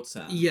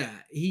reporter. Yeah,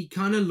 he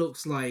kind of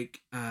looks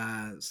like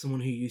someone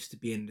who used to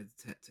be in The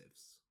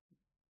Detectives,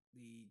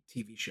 the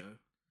TV show.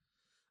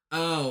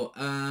 Oh,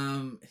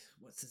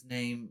 what's his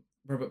name?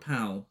 Robert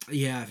Powell.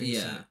 Yeah, I think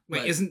so.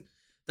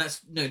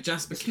 Wait,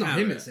 Jasper Carrot. Not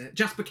him, is it?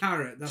 Jasper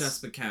Carrot.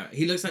 Jasper Carrot.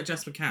 He looks like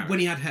Jasper Carrot. When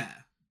he had hair.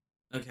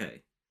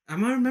 Okay.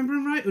 Am I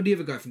remembering right? Or the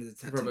other guy from The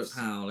Detectives? Robert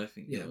Powell, I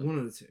think. Yeah, one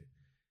of the two.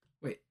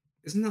 Wait,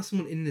 isn't that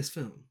someone in this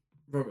film?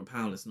 Robert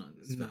Powell is not in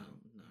this film.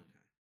 No.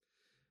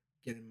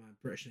 Getting my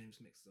British names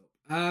mixed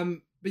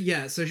up. But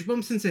yeah, so she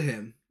bumps into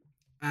him,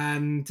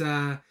 and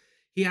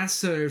he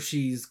asks her if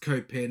she's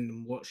coping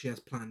and what she has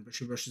planned, but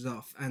she rushes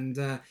off. And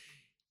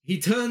he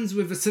turns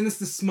with a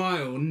sinister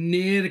smile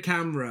near the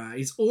camera.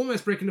 He's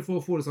almost breaking the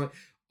fourth wall. It's like,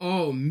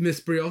 "Oh,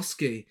 Miss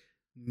Brioski,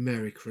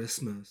 Merry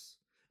Christmas."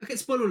 Okay,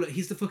 spoiler alert,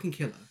 he's the fucking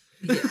killer.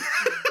 Yeah.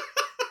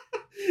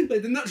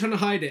 Like, they're not trying to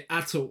hide it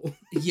at all.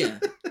 Yeah.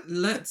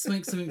 Let's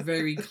make something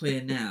very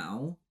clear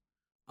now.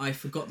 I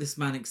forgot this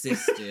man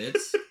existed.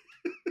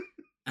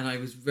 And I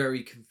was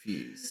very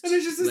confused. And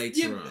it's just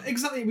later on.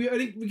 Exactly.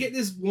 We get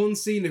this one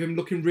scene of him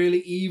looking really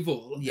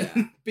evil. Yeah.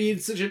 Being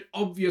such an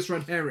obvious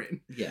red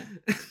herring. Yeah.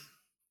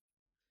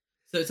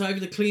 So it's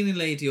either the cleaning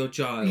lady or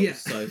Giles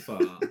so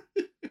far.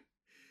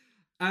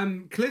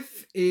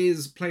 Cliff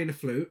is playing a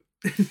flute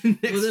next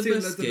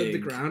to the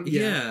ground.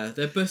 Yeah,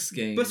 they're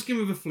busking. Busking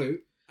with a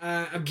flute.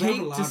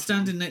 Kate is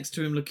standing next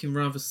to him looking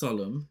rather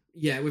solemn.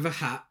 Yeah, with a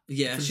hat.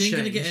 Yeah, she ain't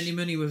going to get any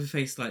money with a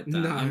face like that.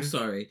 No. I'm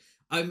sorry.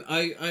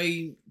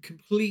 I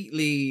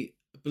completely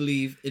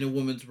believe in a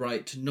woman's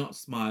right to not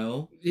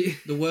smile. Yeah.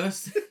 The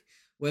worst,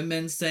 when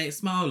men say,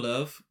 "Smile,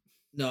 love,"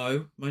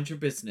 no, mind your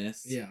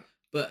business. Yeah.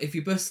 But if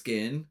you're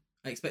busking,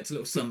 I expect a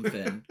little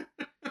something.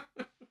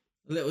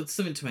 A little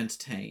something to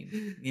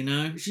entertain, you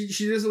know? She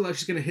does look like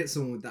she's going to hit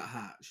someone with that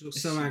hat. She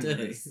looks so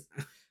angry. Does.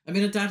 I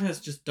mean, her dad has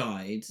just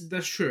died.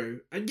 That's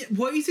true. And yet,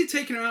 why is he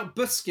taking her out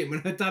busking when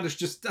her dad has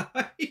just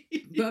died?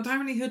 But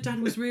apparently her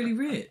dad was really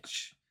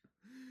rich.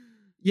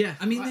 Yeah.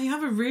 I mean, they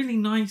have a really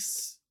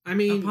nice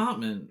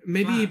apartment.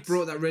 Maybe he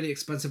brought that really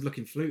expensive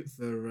looking flute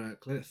for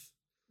Cliff.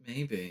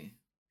 Maybe.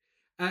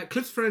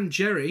 Cliff's friend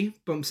Jerry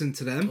bumps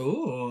into them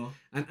Oh.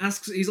 and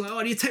asks, he's like,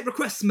 "Oh, do you take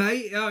requests,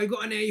 mate? Oh, you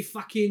got any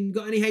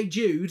Hey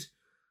Jude?"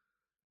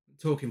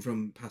 Talking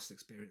from past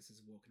experiences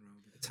of walking around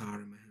with a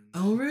guitar in my hand.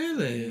 Oh,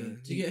 really? Yeah.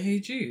 Do you get Hey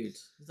Jude?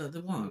 Is that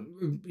the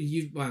one?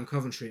 Well, in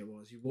Coventry it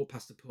was. You walk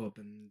past the pub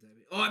and,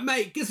 "All right,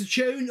 mate, get a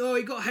tune. Oh,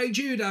 you got Hey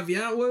Jude, have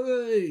you?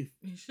 Wait.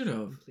 You should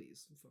have.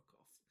 Please, fuck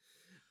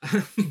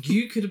off."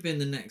 You could have been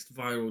the next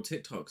viral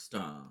TikTok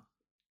star.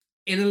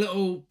 In a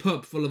little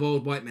pub full of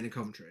old white men in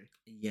Coventry.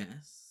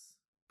 Yes.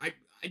 I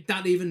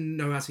don't even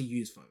know how to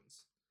use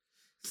phones.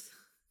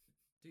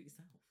 Do it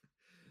yourself.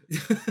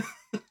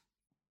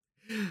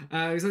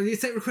 He's like, "You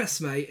take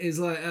requests, mate." He's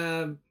like,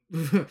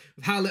 "With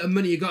how little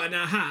money you got in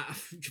that hat,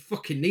 you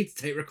fucking need to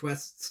take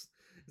requests."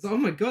 It's like, "Oh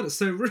my god, it's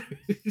so rude."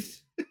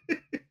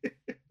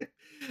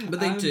 But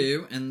they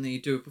do, and they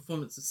do a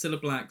performance of Cilla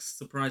Black's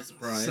Surprise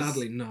Surprise.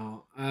 Sadly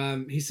not.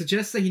 He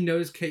suggests that he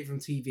knows Kate from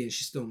TV and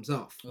she storms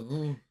off.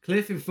 Oh.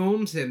 Cliff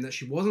informs him that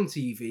she was on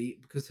TV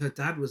because her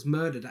dad was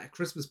murdered at a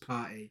Christmas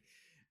party.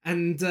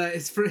 And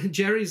his friend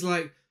Jerry's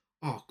like,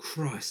 "Oh,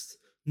 Christ,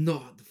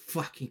 not at the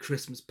fucking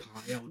Christmas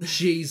party. Oh,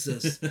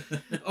 Jesus."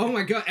 "Oh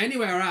my God,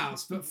 anywhere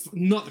else, but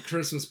not the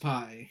Christmas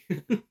party."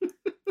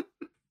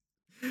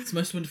 It's the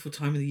most wonderful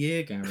time of the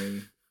year,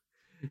 Gary.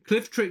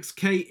 Cliff tricks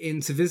Kate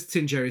into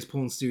visiting Jerry's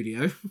porn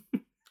studio.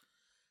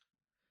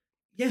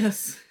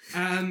 Yes.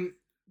 There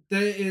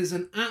is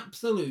an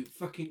absolute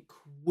fucking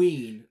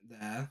queen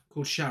there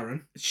called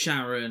Sharon.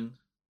 Sharon.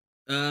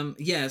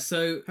 Yeah,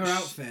 so... Her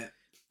outfit.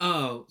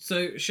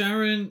 So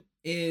Sharon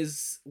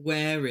is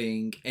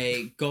wearing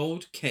a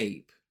gold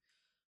cape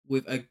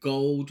with a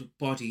gold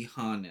body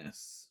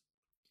harness.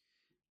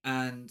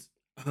 And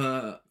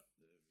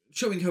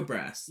showing her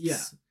breasts.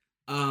 Yeah.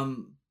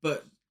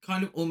 But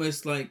kind of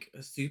almost like a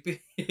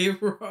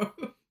superhero.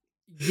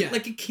 Yeah.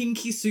 Like a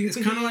kinky superhero. It's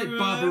kind of like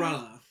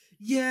Barbarella.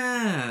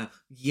 Yeah.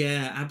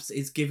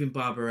 It's giving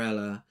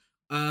Barbarella.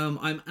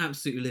 I'm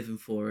absolutely living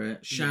for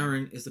it.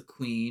 Sharon is a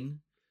queen.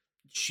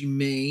 She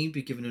may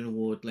be given an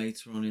award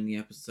later on in the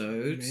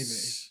episode. Maybe.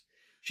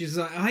 She's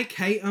like, "Hi,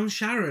 Kate, I'm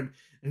Sharon."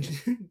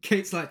 And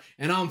Kate's like,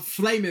 "And I'm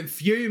flaming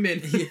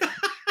fuming." Yeah.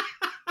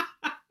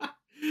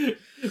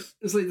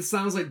 It's like, it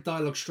sounds like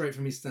dialogue straight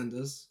from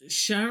EastEnders.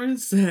 Sharon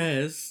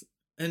says,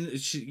 and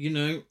she,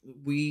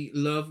 we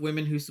love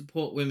women who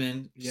support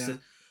women. She says,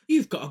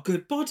 "You've got a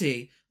good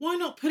body. Why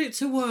not put it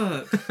to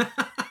work?"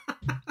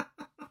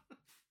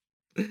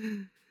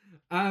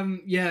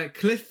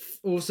 Cliff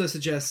also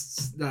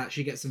suggests that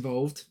she gets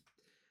involved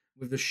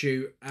with the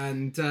shoot,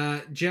 and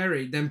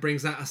Jerry then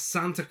brings out a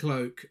Santa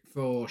cloak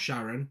for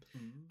Sharon,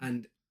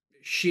 and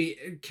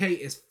Kate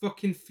is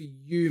fucking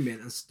fuming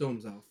and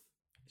storms off.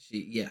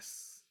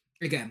 Yes.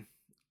 Again,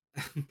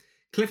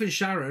 Cliff and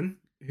Sharon,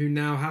 who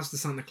now has the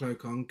Santa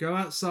cloak on, go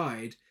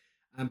outside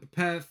and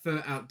prepare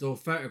for outdoor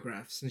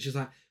photographs, and she's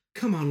like,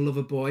 "Come on,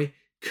 lover boy,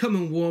 come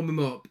and warm him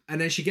up."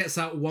 And then she gets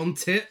out one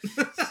tit.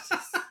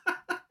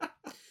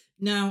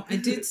 Now, I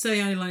did say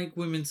I like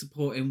women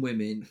supporting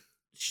women.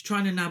 She's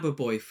trying to nab a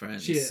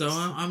boyfriend. She is. So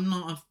I'm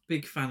not a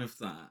big fan of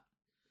that.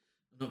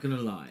 I'm not going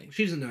to lie.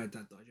 She doesn't know her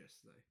dad died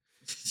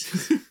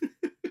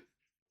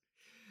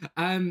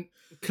yesterday.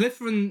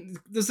 Cliff and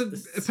there's a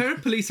pair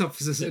of police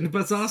officers in a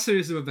bizarre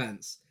series of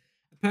events.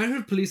 A pair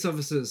of police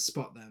officers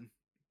spot them.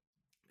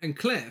 And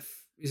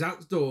Cliff is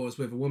outdoors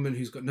with a woman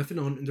who's got nothing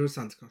on under a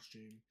Santa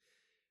costume.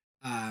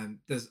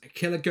 There's a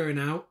killer going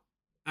out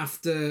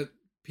after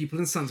people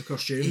in Santa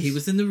costumes. He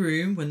was in the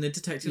room when the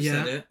detective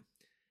said it.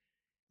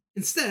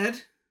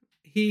 Instead,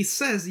 he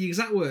says the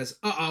exact words,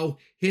 "Uh-oh,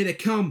 here they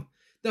come.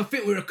 They'll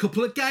think we're a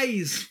couple of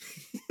gays."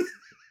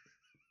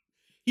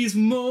 He's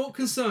more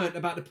concerned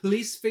about the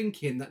police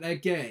thinking that they're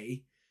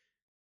gay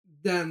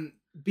than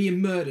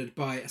being murdered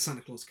by a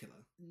Santa Claus killer.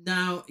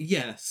 Now,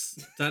 yes,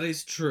 that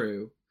is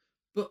true.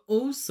 But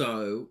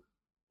also,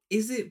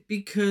 is it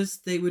because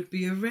they would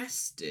be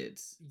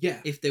arrested?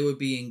 Yeah. If they were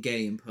being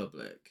gay in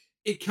public?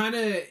 It kind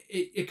of,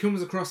 it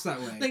comes across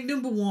that way. Like,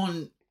 number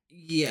one,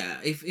 yeah,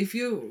 if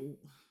you're,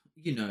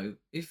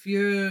 if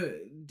you're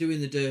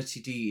doing the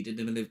dirty deed in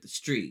the middle of the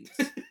street,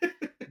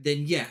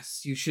 then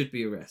yes, you should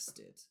be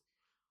arrested.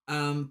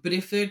 But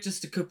if they're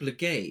just a couple of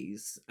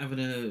gays having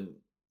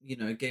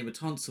a game of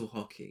tonsil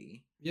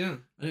hockey, yeah,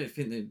 I don't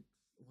think they.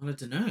 Well, I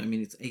don't know. I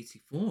mean, it's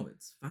 84.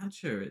 It's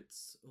Thatcher.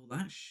 It's all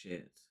that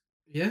shit.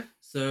 Yeah.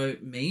 So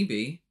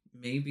maybe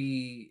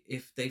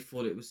if they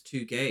thought it was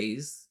two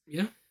gays,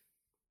 yeah,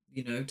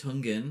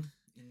 tonguing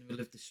in the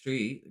middle of the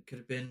street, it could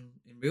have been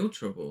in real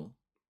trouble.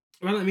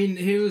 Well, I mean,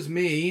 here was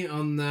me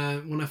on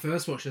when I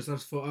first watched this. I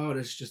just thought, oh,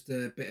 this is just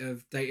a bit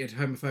of dated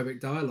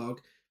homophobic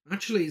dialogue.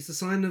 Actually, it's a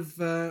sign of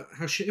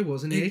how shit it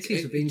was in the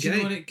 80s of being do gay. You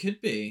know what it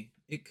could be?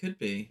 It could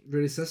be. It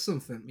really says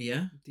something.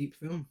 Yeah. Deep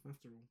film,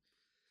 after all.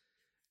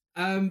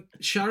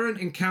 Sharon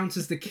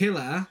encounters the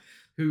killer,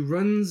 who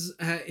runs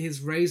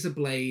his razor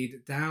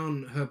blade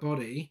down her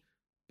body,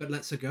 but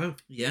lets her go.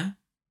 Yeah.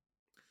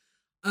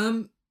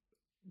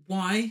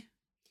 Why?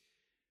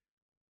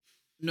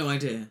 No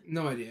idea.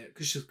 No idea,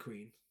 because she's a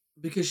queen.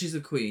 Because she's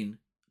a queen.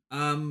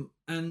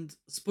 And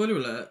spoiler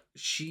alert,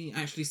 she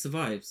actually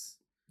survives.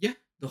 Yeah.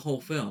 The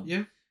whole film.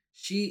 Yeah.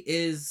 She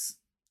is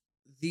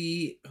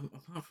the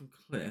apart from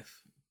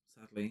Cliff,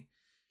 sadly,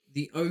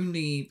 the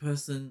only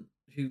person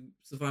who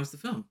survives the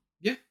film.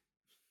 Yeah.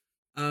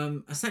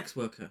 A sex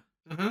worker.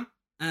 Uh-huh.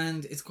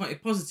 And it's quite a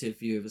positive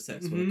view of a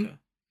sex worker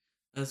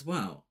as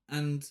well.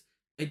 And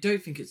I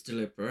don't think it's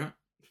deliberate.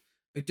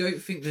 I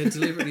don't think they're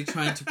deliberately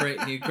trying to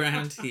break new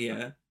ground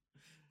here.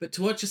 But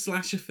to watch a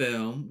slasher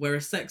film where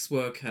a sex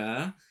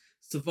worker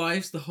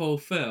survives the whole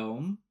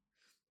film,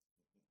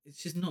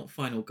 it's just not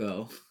Final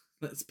Girl.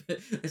 Let's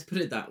put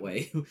it that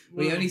way. We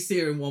Well, only see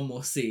her in one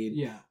more scene.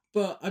 Yeah.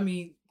 But I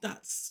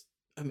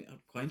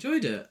quite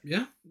enjoyed it.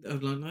 Yeah. I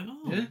was like,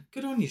 oh, Yeah.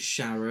 good on you,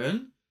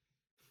 Sharon.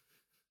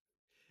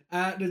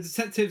 The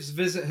detectives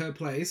visit her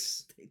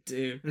place. They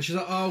do. And she's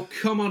like, oh,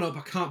 come on up.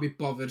 I can't be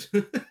bothered.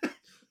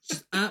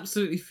 She's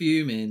absolutely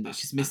fuming that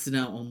she's missing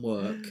out on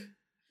work.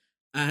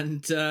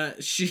 And the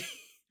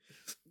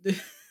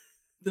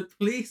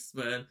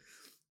policeman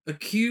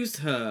accused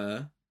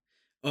her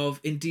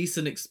of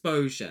indecent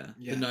exposure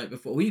the night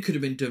before. Well, you could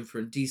have been done for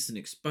indecent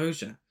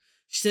exposure.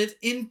 She said,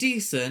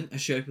 indecent,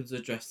 as she opens her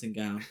dressing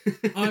gown.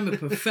 I'm a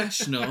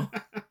professional.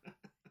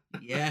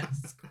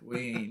 Yes,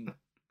 queen.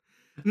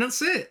 And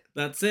that's it.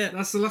 That's it.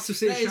 That's the last we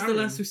see of That is Sharon.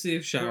 the last we see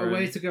of Sharon. What a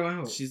way to go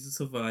out. She's a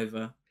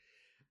survivor.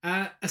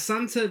 A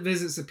Santa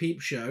visits a peep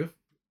show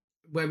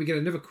where we get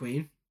another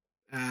queen,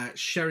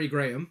 Sherry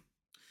Graham.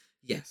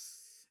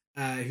 Yes.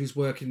 Who's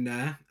working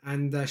there.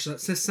 And she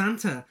says,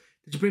 Santa,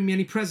 did you bring me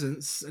any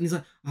presents? And he's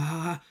like,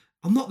 I'm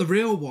not the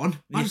real one.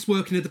 I just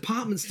work in a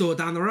department store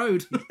down the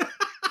road.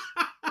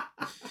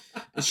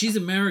 She's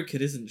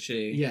American, isn't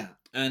she? Yeah.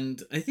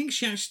 And I think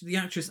the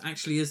actress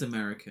actually is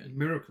American.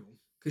 Miracle.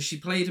 Because she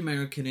played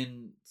American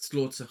in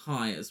Slaughter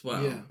High as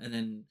well. Yeah. And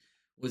then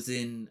was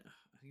in,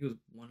 I think it was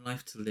One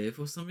Life to Live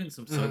or something,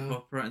 some soap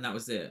opera, and that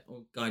was it.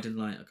 Or Guiding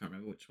Light, I can't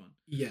remember which one.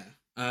 Yeah.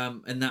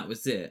 And that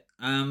was it.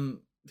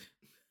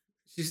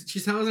 She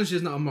tells him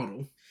she's not a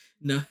model.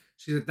 No.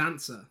 She's a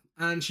dancer.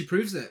 And she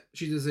proves it.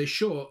 She does a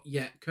short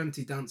yet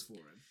cunty dance for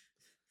him.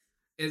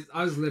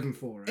 I was living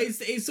for it.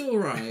 It's all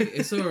right.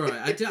 It's all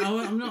right.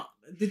 I'm not.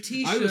 The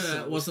T-shirt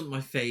was wasn't my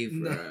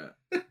favorite.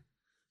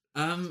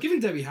 It's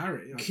giving Debbie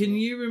Harry. Can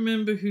you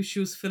remember who she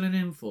was filling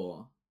in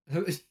for?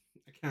 I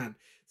can.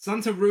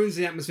 Santa ruins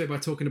the atmosphere by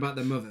talking about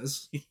their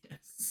mothers.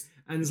 Yes.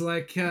 And it's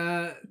like,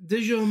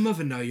 does your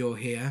mother know you're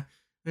here?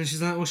 And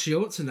she's like, well, she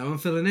ought to know. I'm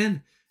filling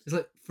in. It's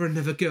like, for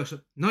another girl. She's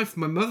like, no, for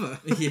my mother.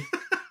 Yeah.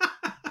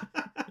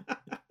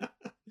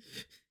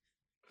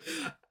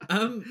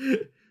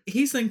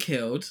 He's then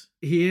killed.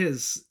 He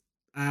is.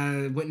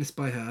 Witnessed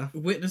by her.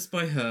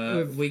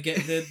 We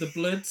get the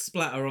blood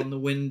splatter on the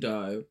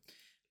window,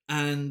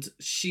 and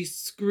she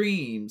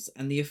screams,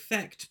 and the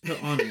effect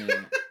put on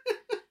it.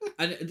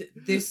 And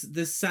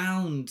the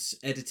sound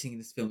editing in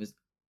this film is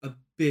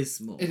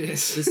abysmal. It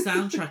is. The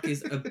soundtrack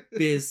is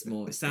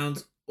abysmal. It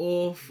sounds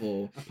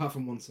awful. Apart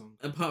from one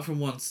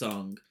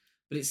song.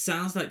 But it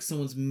sounds like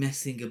someone's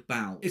messing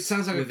about. It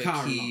sounds like with a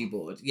car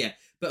keyboard. Alarm. Yeah.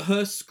 But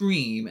her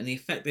scream and the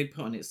effect they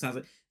put on it sounds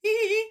like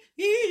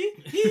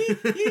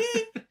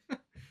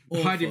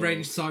Heidi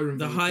Range siren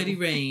The vocal. Heidi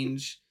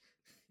Range,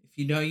 if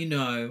you know, you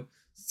know,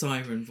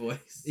 siren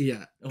voice.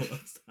 Yeah. Or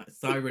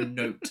siren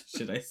note,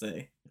 should I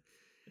say.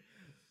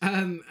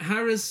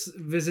 Harris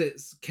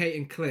visits Kate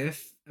and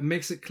Cliff and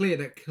makes it clear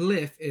that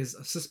Cliff is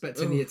a suspect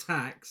in the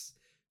attacks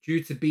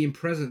due to being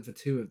present for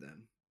two of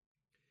them.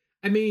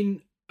 I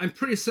mean, I'm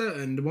pretty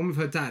certain the one with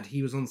her dad,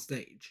 he was on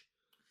stage.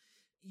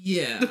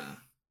 Yeah.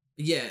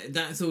 Yeah,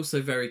 that's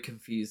also very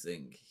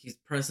confusing. He's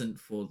present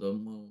for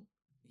them. Well,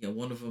 yeah,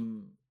 one of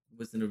them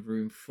was in a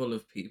room full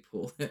of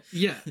people.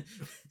 Yeah.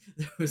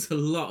 There was a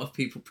lot of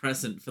people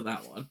present for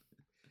that one.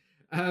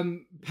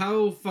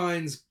 Powell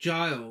finds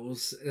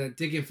Giles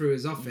digging through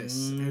his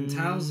office and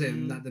tells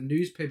him that the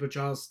newspaper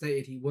Giles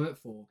stated he worked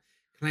for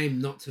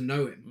claimed not to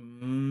know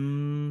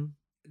him.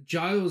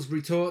 Giles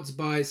retorts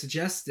by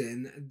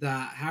suggesting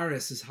that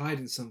Harris is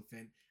hiding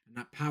something and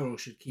that Powell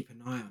should keep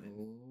an eye on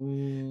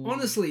him.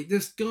 Honestly,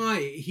 this guy,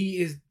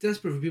 he is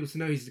desperate for people to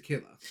know he's the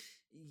killer.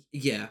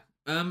 Yeah.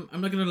 I'm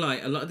not going to lie,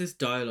 a lot of this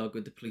dialogue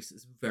with the police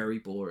is very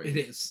boring. It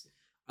is.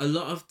 A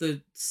lot of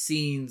the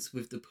scenes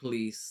with the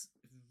police,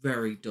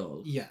 very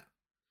dull. Yeah.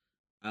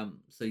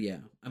 So yeah,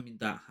 I mean,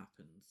 that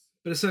happens.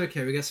 But it's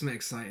okay, we get something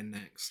exciting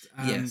next.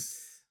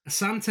 Yes.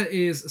 Santa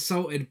is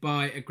assaulted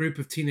by a group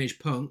of teenage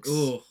punks.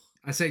 Oh.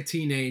 I say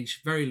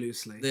teenage very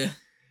loosely. Yeah.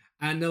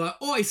 And they're like,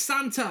 oi,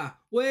 Santa!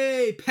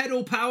 Way,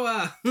 pedal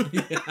power!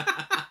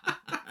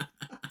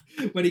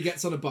 When he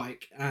gets on a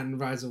bike and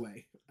rides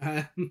away.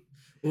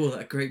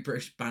 That great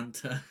British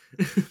banter.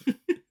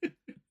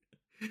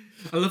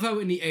 I love how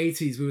in the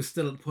 80s we were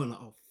still at the point like,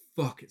 oh,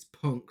 fuck, it's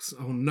punks.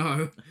 Oh,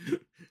 no.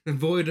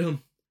 Avoid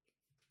them.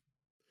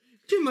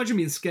 Could you imagine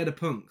being scared of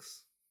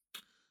punks?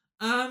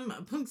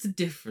 Punks are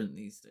different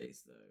these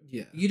days, though.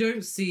 Yeah. You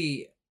don't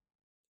see...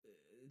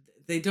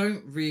 They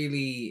don't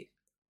really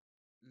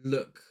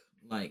look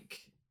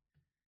like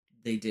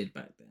they did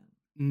back then.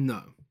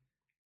 No.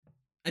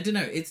 I don't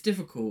know. It's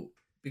difficult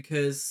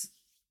because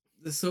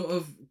the sort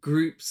of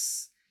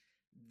groups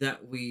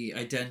that we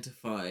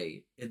identify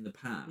in the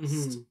past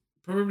Mhm.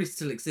 probably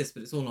still exist,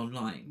 but it's all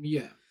online.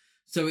 Yeah.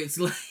 So it's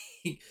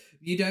like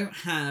you don't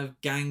have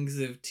gangs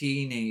of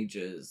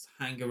teenagers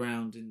hang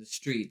around in the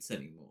streets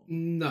anymore.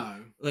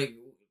 No. Like,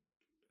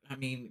 I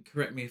mean,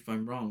 correct me if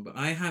I'm wrong, but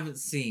I haven't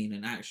seen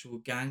an actual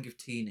gang of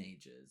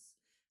teenagers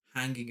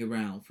hanging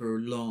around for a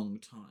long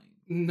time.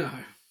 No.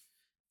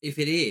 If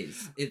it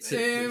is, it's at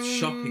the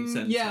shopping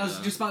centre. Yeah, I was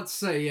just about to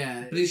say,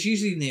 yeah. But it's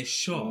usually near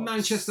shops.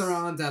 Manchester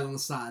Arndale on a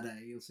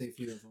Saturday, you'll see a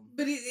few of them.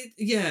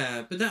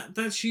 But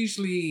that's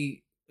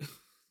usually like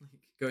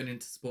going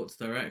into Sports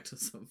Direct or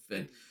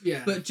something.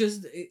 Yeah. But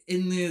just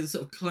in the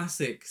sort of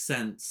classic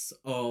sense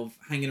of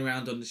hanging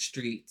around on the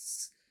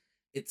streets,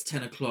 it's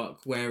 10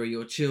 o'clock, where are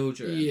your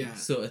children? Yeah.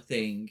 Sort of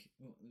thing.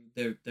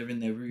 They're in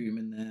their room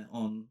and they're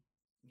on,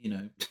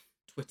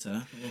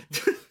 Twitter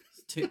or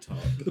TikTok.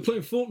 They're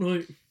playing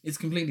Fortnite. It's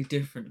completely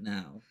different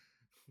now.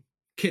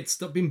 Kids,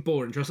 stop being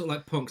boring. Dress up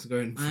like punks and go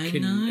and I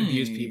fucking know.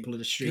 abuse people in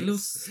the Get a little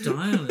streets.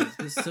 style,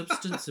 there's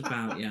substance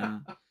about ya.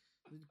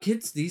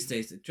 Kids these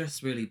days, they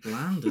dress really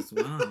bland as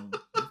well.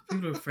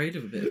 People are afraid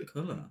of a bit of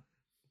colour.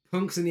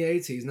 Punks in the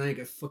 80s, now you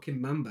get fucking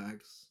man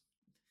bags.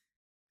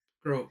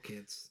 Grow up,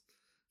 kids.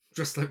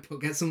 Dress like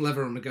punk. Get some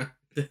leather on the go.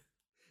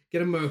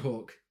 Get a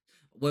mohawk.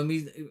 When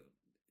we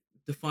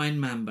define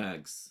man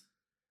bags,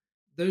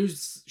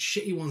 Those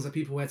shitty ones that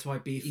people wear to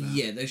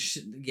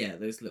Ibiza.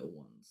 those little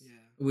ones.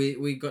 Yeah.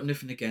 We got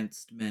nothing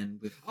against men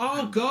with. Oh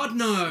handbags. God,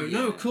 no,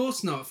 no, Yeah. of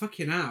course not.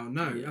 Fucking hell,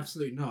 no, Yeah.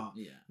 absolutely not.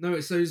 Yeah. No,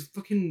 it's those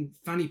fucking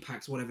fanny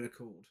packs, whatever they're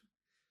called.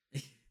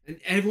 And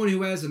everyone who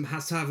wears them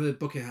has to have a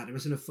bucket hat. There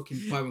isn't a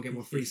fucking buy one get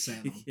one free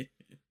sale on.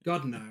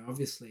 God no,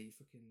 obviously,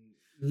 fucking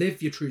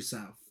live your true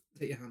self.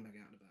 Take your handbag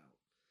out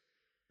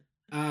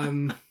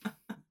and about.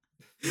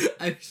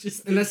 I was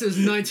just Unless it was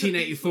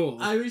 1984.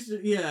 I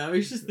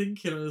was just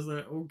thinking. I was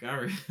like, oh,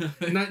 Gary.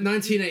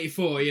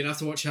 1984, you'd have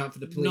to watch out for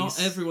the police. Not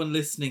everyone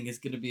listening is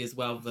going to be as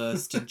well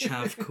versed in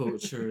chav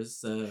culture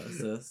as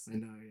us. I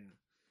know,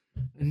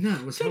 yeah. And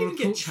that was You don't even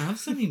get horror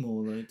chavs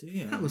anymore, though, do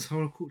you? That was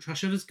horror culture.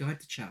 Trash Ever's Guide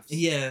to Chavs.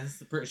 Yeah, it's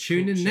the British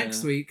Tune in culture.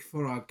 next week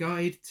for our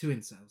guide to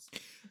incels.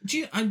 Do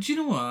you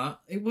know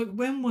what?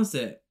 When was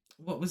it?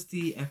 What was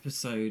the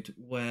episode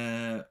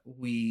where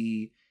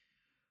we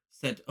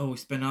said, "Oh, we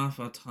spend half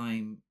our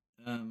time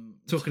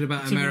Talking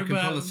about American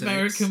politics.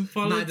 American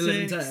politics, Night of the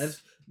Living Dead.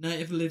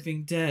 Night of the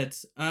Living Dead."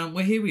 Well,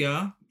 here we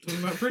are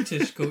talking about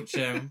British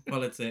culture and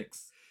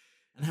politics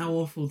and how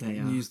awful they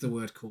are. Use the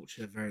word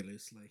culture very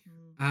loosely.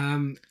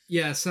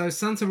 Yeah, so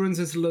Santa runs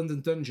into London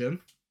Dungeon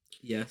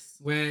Yes.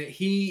 where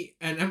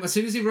and as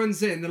soon as he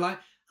runs in, they're like,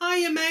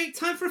 "Hiya, mate,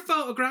 time for a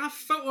photograph,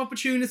 photo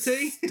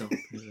opportunity." Stop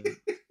it.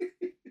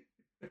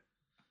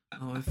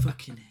 Oh, I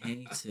fucking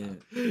hate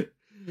it.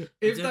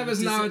 If don't- that was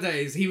does it-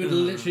 nowadays, he would Oh.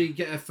 literally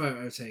get a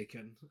photo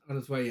taken on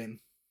his way in.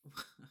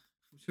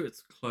 I'm sure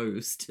it's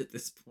closed at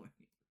this point.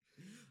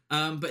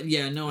 But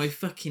yeah, no, I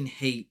fucking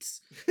hate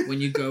when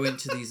you go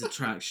into these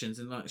attractions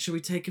and like, shall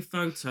we take a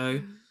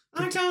photo?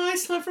 Hi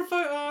guys, time for a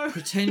photo.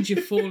 Pretend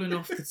you're falling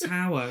off the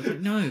tower. Like,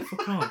 no,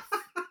 fuck off.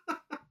 I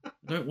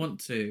don't want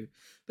to.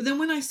 But then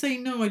when I say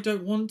no, I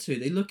don't want to,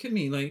 they look at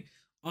me like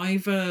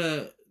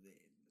either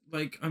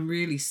like I'm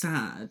really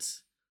sad.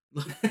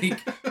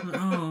 Like,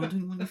 oh, I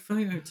don't want a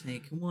photo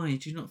taken. Why?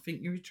 Do you not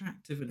think you're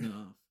attractive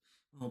enough?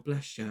 Oh,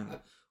 bless you.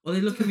 Or they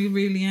look at me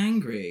really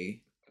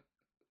angry.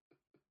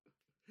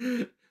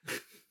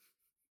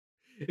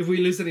 If we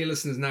lose any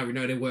listeners now, we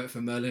know they work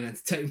for Merlin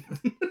Entertainment.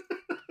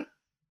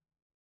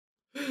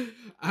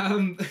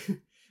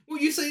 Well,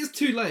 you say it's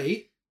too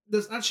late.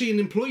 There's actually an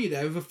employee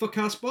there with a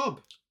fuck-ass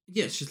bob.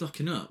 Yeah, she's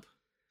locking up.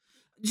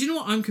 Do you know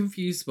what I'm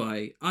confused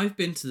by? I've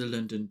been to the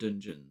London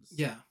Dungeons.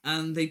 Yeah.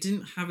 And they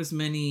didn't have as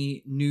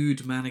many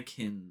nude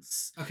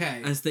mannequins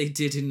Okay. as they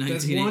did in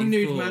There's 1984. one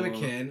nude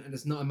mannequin and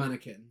it's not a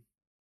mannequin.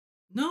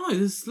 No,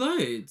 there's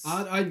loads.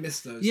 I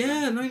missed those.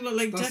 Yeah, then. no,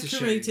 like That's a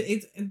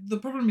decorated. shame. The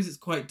problem is it's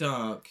quite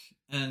dark,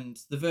 and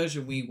the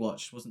version we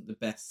watched wasn't the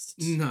best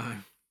No.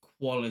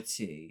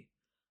 quality.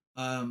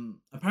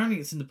 Apparently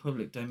it's in the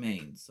public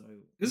domain, so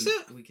Is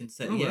it? We can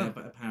say Oh, yeah, wow.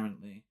 but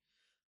apparently,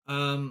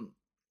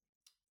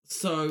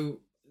 so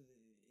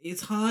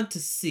it's hard to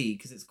see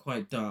because it's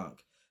quite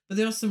dark. But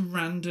there are some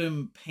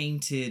random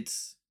painted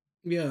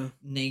Yeah.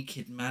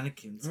 naked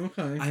mannequins.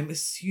 Okay. I'm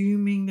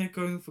assuming they're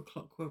going for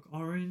Clockwork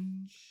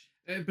Orange.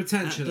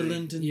 Potentially. At the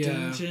London yeah.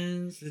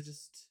 Dungeons, they're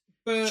just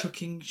But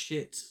chucking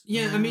shit.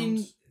 yeah, I around. mean,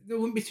 it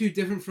wouldn't be too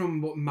different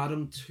from what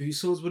Madame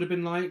Tussauds would have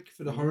been like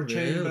for the horror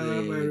chamber,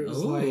 Really? where it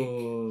was like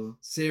Oh.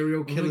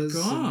 serial Oh my killers.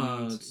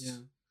 God. And, yeah.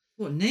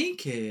 What,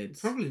 naked?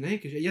 Probably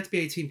naked. You have to be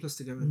 18 plus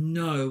to go in.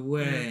 No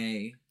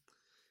way.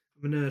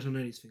 I'm a nerd. I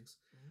know these things.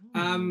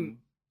 Oh.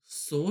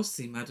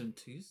 Saucy Madame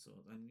Tussauds.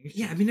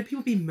 Yeah, I mean, are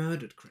people being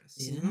murdered, Chris?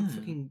 Yeah. Not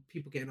fucking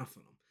people getting off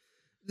on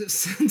them.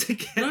 Santa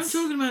gets. But I'm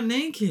talking about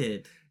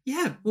naked.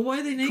 Yeah, Well, why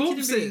are they naked and being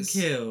Corpses.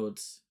 killed?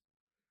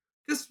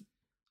 because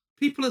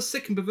people are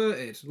sick and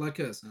perverted like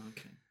us.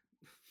 Okay.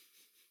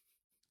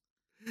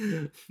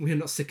 We're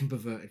not sick and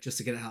perverted, just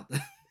to get it out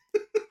there.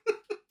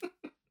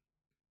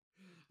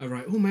 I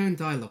write all my own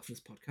dialogue for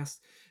this podcast.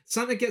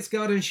 Santa gets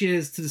garden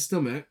shears to the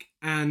stomach,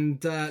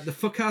 and the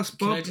fuck-ass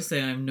Bob... Can I just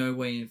say I'm no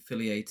way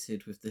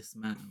affiliated with this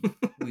man?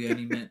 We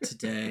only met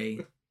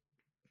today.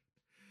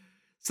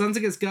 Santa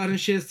gets garden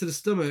shears to the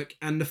stomach,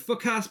 and the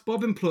fuck-ass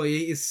Bob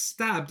employee is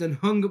stabbed and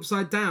hung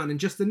upside down in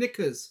just the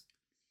knickers.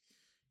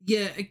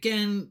 Yeah,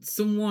 again,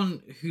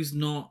 someone who's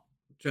not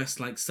dressed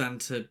like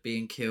Santa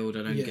being killed.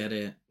 I don't get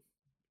it.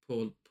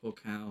 Poor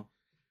cow.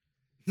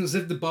 As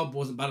if the Bob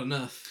wasn't bad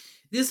enough.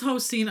 This whole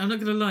scene, I'm not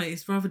gonna lie,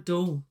 it's rather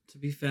dull. To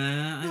be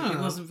fair, it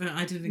wasn't very.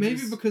 I didn't think.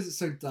 Maybe because it's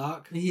so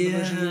dark.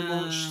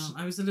 Yeah,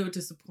 I was a little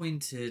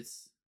disappointed.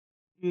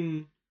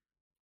 Yeah.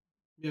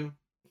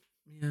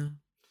 Yeah.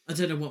 I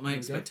don't know what my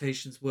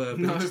expectations were,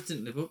 but I just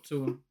didn't live up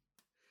to them.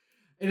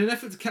 In an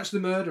effort to catch the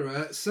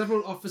murderer,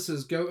 several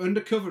officers go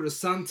undercover as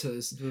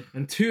Santas,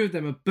 and 2 of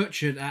them are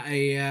butchered at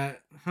a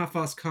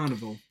half-assed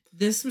carnival.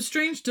 There's some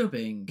strange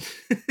dubbing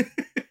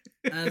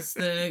as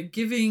they're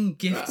giving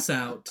gifts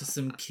out to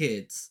some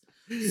kids.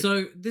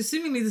 So,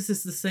 seemingly this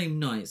is the same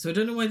night. So I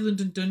don't know why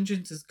London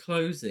Dungeons is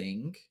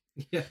closing.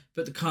 Yeah.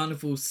 But the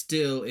carnival's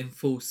still in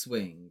full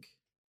swing.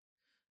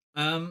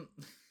 One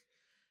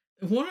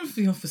of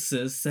the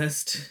officers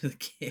says to the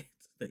kid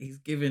that he's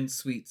giving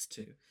sweets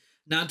to,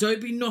 "Now don't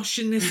be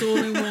noshing this all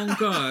in one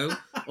go,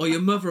 or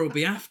your mother will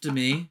be after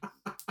me."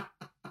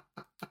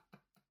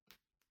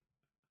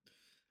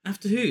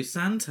 After who?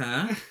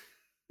 Santa?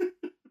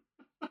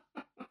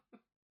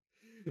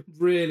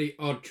 Really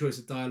odd choice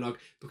of dialogue,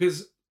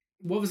 because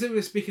what was it we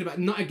were speaking about?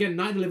 Not again,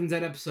 Night of the Living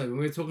Dead episode when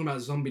we were talking about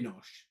zombie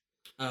nosh.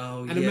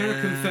 Oh, An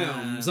American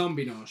film,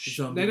 zombie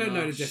nosh. They don't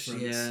know the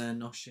difference. Yeah,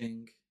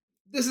 noshing.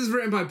 This is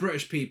written by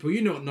British people.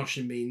 You know what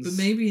noshing means. But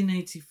maybe in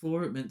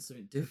 '84 it meant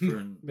something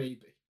different.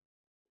 Maybe.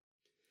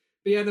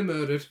 But yeah, they're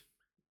murdered.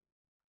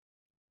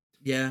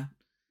 Yeah.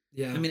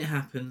 Yeah. I mean, it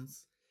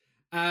happens.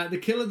 The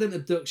killer then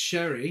abducts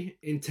Sherry,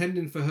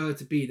 intending for her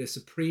to be the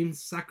supreme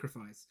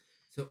sacrifice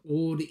to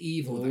all the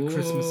evil that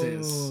Christmas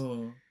is.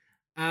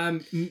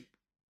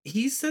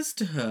 He says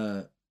to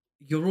her,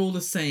 "You're all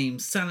the same,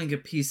 selling a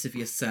piece of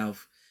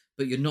yourself,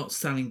 but you're not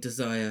selling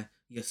desire,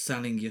 you're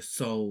selling your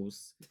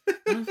souls."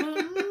 And I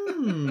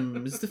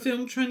thought, is the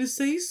film trying to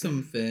say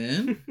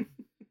something?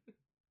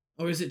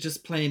 Or is it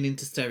just playing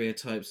into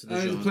stereotypes of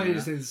the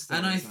genre?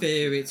 And I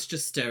fear it's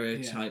just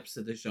stereotypes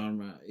of the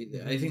genre.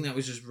 I think that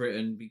was just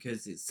written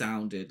because it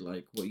sounded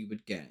like what you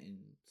would get in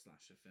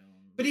slasher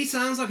films. But he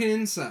sounds like an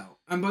incel.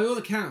 And by all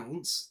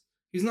accounts,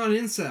 he's not an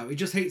incel. He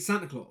just hates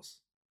Santa Claus.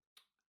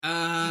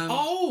 There's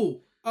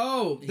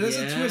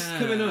a twist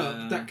coming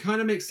up that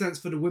kind of makes sense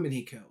for the women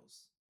he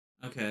kills.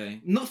 Okay.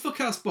 Not for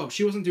Cass Bob.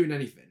 She wasn't doing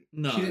anything.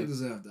 No. She didn't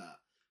deserve that.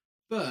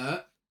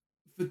 But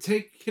for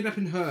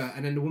kidnapping her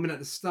and then the woman at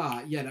the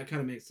start, yeah, that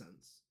kind of makes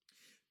sense.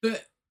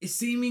 But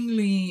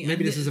seemingly...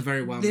 Maybe this is a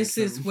very well-made This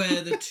is film.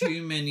 where the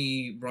too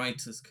many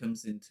writers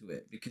comes into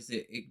it, because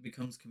it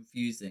becomes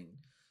confusing.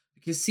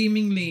 Because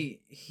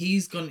seemingly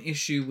he's got an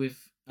issue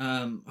with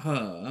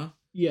her.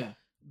 Yeah.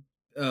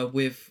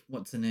 With,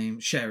 what's her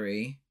name?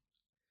 Sherry.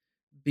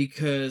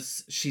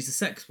 Because she's a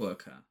sex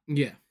worker.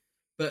 Yeah.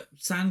 But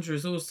Sandra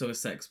is also a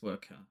sex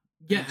worker.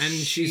 Yeah, and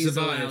she she's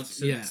survived. allowed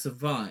to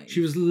survive. She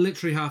was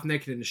literally half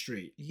naked in the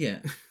street. Yeah.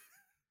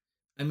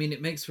 I mean,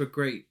 it makes for a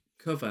great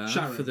cover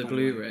Sharon, for the by the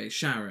Blu-ray. way.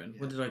 Sharon. Yeah.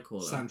 What did I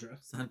call her? Sandra.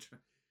 Sandra.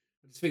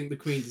 I just think the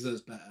Queen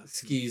deserves better.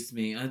 Excuse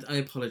me. I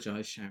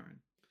apologise, Sharon.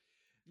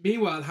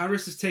 Meanwhile,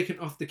 Harris is taken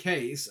off the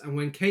case, and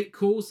when Kate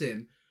calls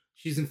him,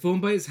 she's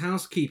informed by his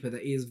housekeeper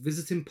that he is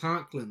visiting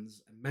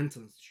Parklands, a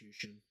mental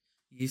institution.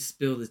 You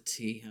spill the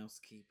tea,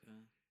 housekeeper.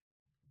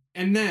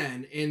 And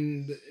then,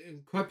 in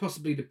quite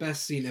possibly the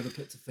best scene ever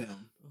put to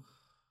film,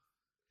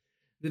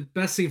 the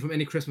best scene from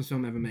any Christmas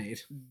film ever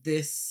made.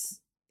 This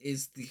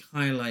is the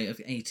highlight of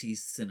 80s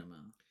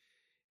cinema.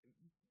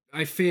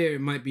 I fear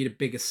it might be the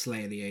biggest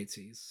slay of the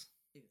 80s.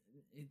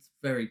 It's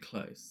very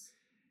close.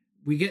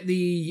 We get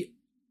the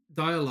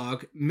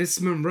dialogue,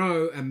 "Miss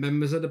Monroe and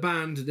members of the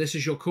band, this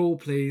is your call,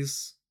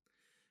 please."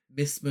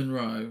 Miss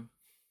Monroe.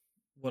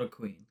 What a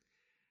queen.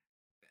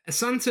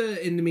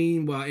 Santa, in the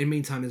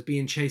meantime, is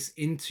being chased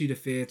into the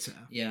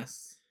theatre.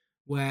 Yes.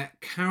 Where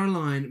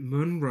Caroline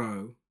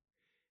Munro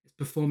is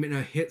performing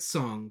her hit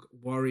song,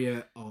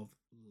 Warrior of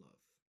Love.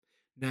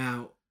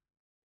 Now,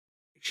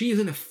 she is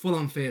in a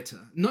full-on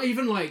theatre. Not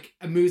even like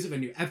a music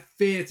venue, a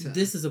theatre.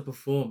 This is a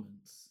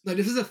performance. Like,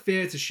 this is a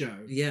theatre show.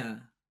 Yeah.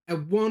 A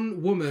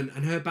one woman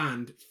and her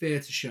band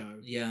theatre show.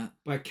 Yeah.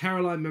 By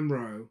Caroline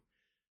Munro.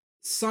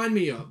 Sign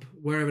me up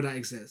wherever that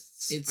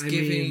exists. It's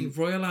giving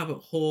Royal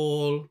Albert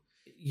Hall.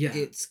 Yeah.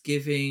 It's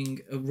giving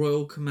a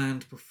Royal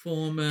Command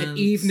performance. An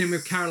evening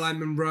with Caroline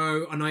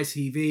Munro on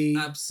ITV.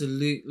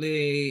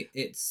 Absolutely.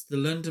 It's the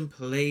London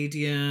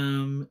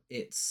Palladium.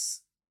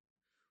 It's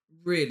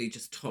really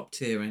just top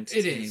tier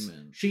entertainment.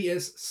 It is. She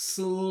is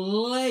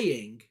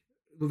slaying,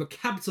 with a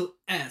capital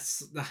S,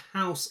 the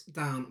house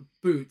down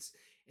boots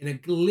in a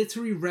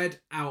glittery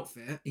red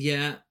outfit.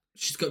 Yeah.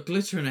 She's got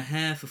glitter in her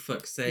hair, for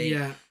fuck's sake.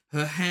 Yeah.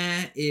 Her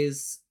hair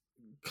is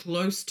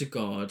close to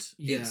God.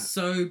 Yeah. It's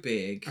so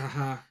big.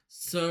 Uh-huh.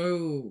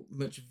 So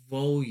much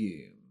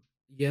volume.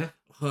 Yeah.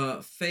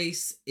 Her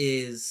face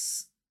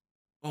is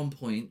on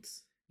point.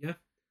 Yeah.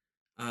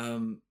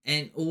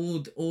 And all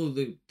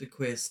the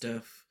queer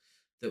stuff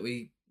that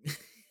we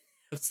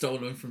have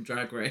stolen from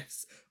Drag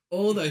Race,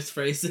 all those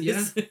phrases.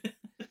 Yeah.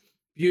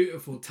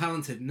 Beautiful,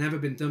 talented, never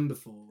been done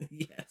before.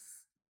 Yes.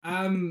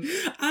 Um,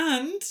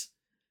 And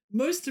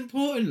most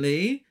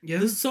importantly, Yeah.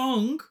 the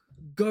song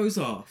goes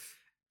off.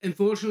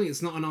 Unfortunately,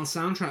 it's not on our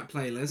soundtrack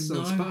playlist on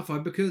No.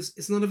 Spotify because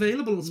it's not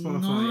available on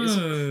Spotify. It's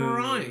a No.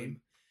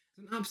 crime.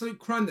 It's an absolute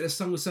crime that this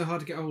song was so hard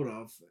to get hold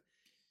of.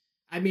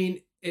 I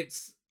mean,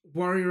 it's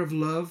Warrior of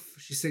Love.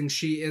 She sings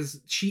she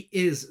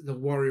is the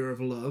Warrior of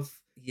Love.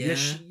 Yeah.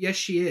 Yes,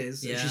 she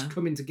is. And Yeah. she's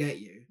coming to get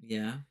you.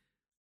 Yeah.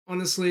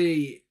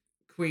 Honestly,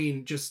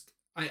 Queen just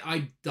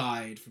I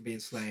died from being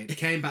slayed.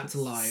 Came back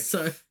to life.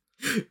 So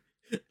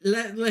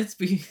let's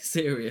be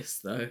serious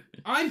though.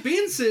 I'm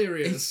being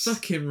serious. It's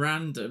fucking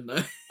random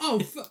though. Oh,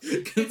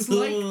 it's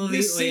like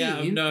this Completely out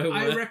of scene. nowhere.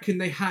 I reckon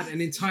they had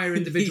an entire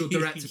individual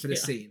director for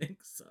this Yeah, scene. I think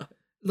so.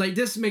 Like,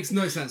 this makes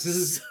no sense. This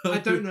is So I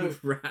don't know.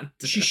 random.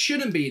 She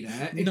shouldn't be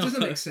there. It No.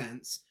 doesn't make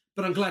sense.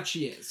 But I'm glad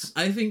she is.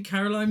 I think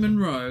Caroline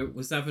Munro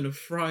was having a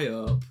fry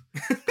up,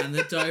 and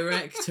the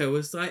director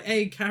was like,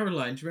 "Hey,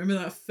 Caroline, do you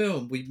remember that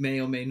film we may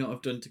or may not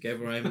have done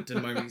together? I haven't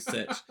done my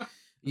research,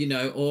 you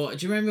know. Or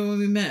do you remember when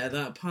we met at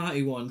that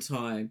party one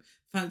time?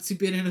 Fancy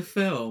being in a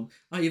film?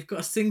 Oh, you've got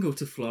a single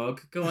to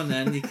flog. Go on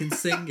then, you can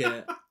sing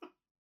it."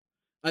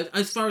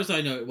 As far as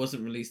I know, it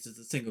wasn't released as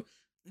a single.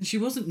 And she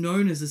wasn't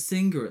known as a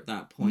singer at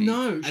that point.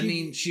 No, I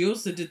mean, she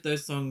also did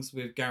those songs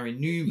with Gary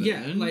Newman.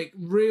 Yeah, like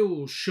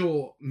real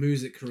short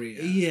music career.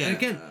 Yeah. And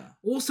again,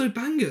 also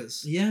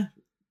bangers. Yeah.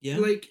 Yeah.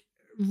 Like,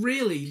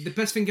 really, the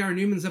best thing Gary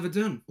Newman's ever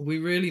done. We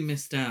really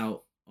missed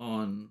out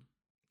on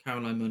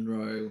Caroline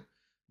Munro,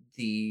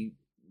 the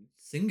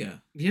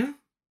singer. Yeah.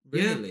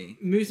 Really.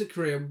 Yeah. Music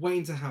career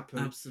waiting to happen.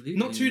 Absolutely.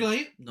 Not too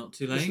late. Not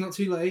too late. It's not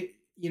too late.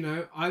 You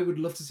know, I would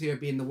love to see her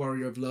being the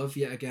Warrior of Love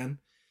yet again.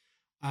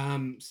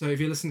 So if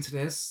you're listening to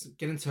this,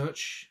 get in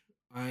touch.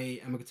 I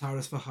am a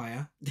guitarist for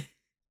hire.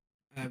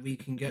 We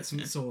can get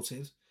something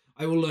sorted.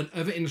 I will learn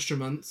other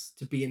instruments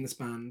to be in this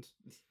band.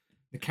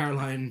 The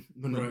Caroline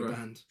Munro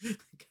Band.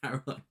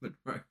 Caroline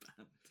Munro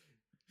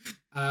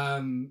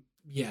Band.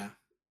 Yeah.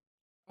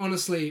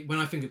 Honestly, when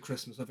I think of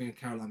Christmas, I think of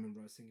Caroline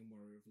Munro singing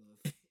Warrior of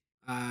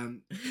Love.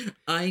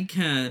 I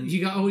can.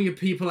 You got all your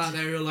people out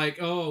there who are like,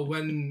 oh,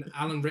 when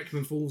Alan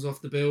Rickman falls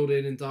off the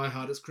building in Die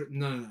Hard, it's Christmas.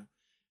 No.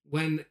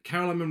 When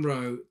Caroline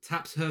Munro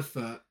taps her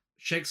foot,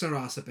 shakes her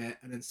ass a bit,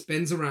 and then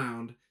spins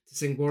around to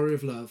sing Warrior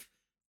of Love,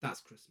 that's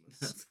Christmas.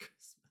 That's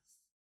Christmas.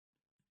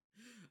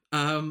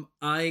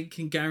 I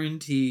can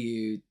guarantee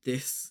you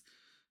this.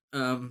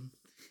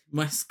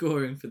 My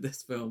scoring for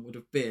this film would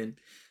have been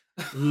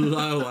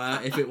lower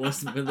if it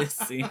wasn't for this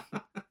scene.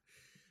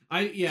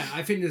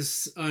 I think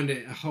this earned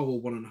it a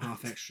whole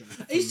 1.5 extra.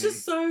 It's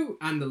just so.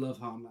 And the Love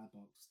Heart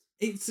Letterboxd.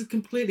 It's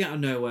completely out of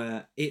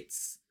nowhere.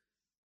 It's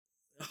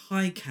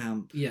high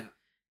camp. Yeah.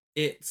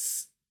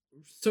 It's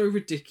so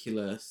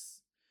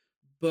ridiculous,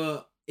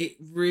 but it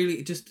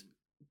really just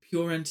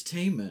pure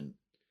entertainment.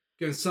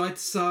 Going side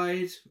to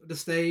side on the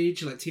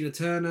stage, like Tina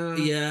Turner.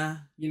 Yeah.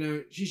 You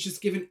know, she's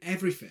just given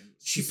everything.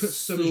 She puts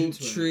so much into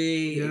it.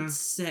 Sultry, Yeah. it's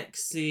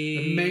sexy.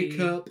 The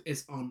makeup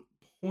is on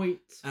point.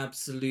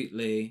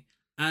 Absolutely.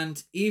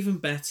 And even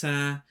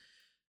better,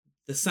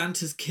 the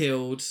Santa's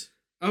killed.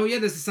 Oh yeah,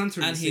 there's the Santa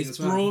in And the scene he's as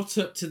well. brought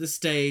up to the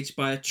stage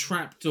by a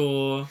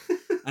trapdoor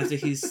after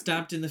he's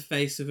stabbed in the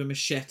face with a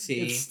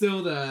machete. It's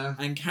still there.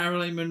 And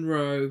Caroline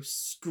Munro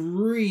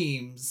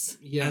screams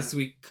as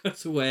we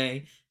cut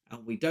away,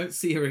 and we don't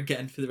see her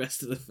again for the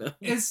rest of the film.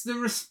 It's the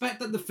respect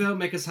that the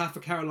filmmakers have for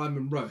Caroline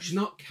Munro. She's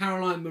not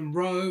Caroline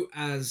Munro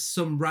as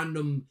some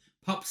random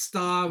pop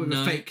star with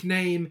a fake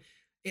name.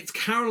 It's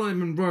Caroline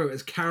Munro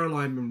as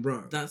Caroline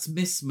Munro. That's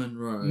Miss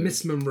Munro.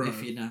 Miss Munro.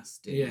 If you're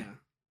nasty. Yeah.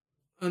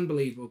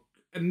 Unbelievable.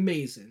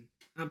 Amazing.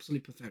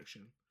 Absolute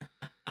perfection.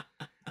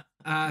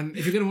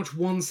 If you're going to watch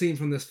one scene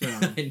from this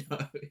film, I know.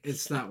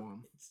 It's that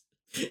one.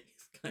 It's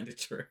kind of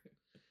true.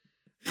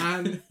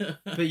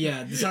 But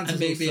yeah, Santa's and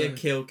maybe also... a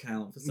kill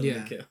count for some of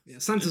the kills. Yeah,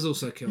 Santa's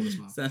also killed as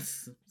well.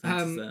 Santa's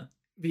But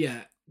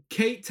yeah,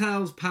 Kate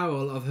tells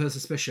Powell of her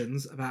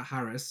suspicions about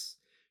Harris,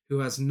 who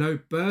has no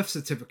birth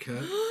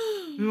certificate.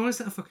 Why is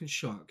that a fucking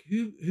shock?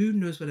 Who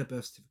knows where their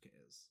birth certificate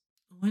is?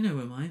 Oh, I know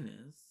where mine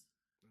is.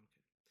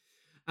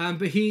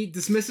 But he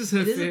dismisses her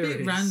It is theories. a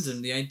bit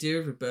random, the idea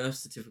of a birth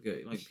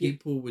certificate. Like,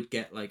 people would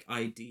get, like,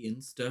 ID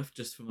and stuff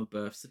just from a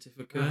birth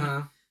certificate.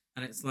 Uh-huh.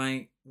 And it's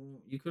like,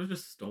 well, you could have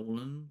just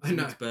stolen I know.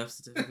 someone's birth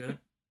certificate.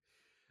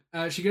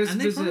 She goes and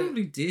to they visit...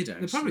 probably did,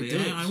 actually. They probably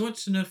did. I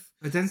watched enough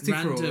Identity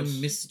random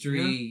fraud. mystery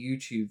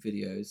YouTube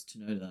videos to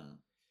know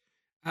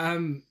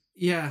that.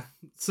 Yeah,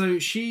 so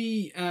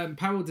she,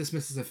 Powell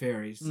dismisses her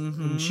theories,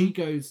 and she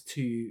goes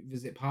to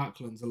visit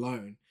Parklands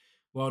alone,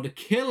 while the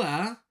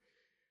killer,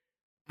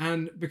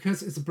 and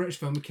because it's a British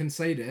film, we can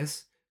say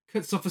this,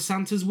 cuts off a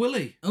Santa's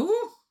willy.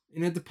 Oh!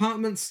 In a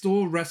department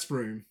store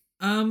restroom.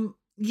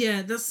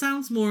 Yeah, that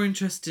sounds more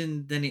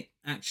interesting than it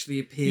actually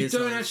appears. You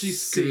don't on actually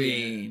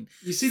screen.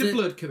 see it. You see the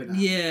blood coming out.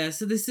 Yeah,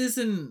 so this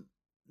isn't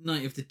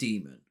Night of the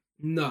Demon.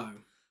 No.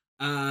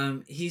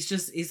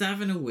 He's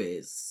having a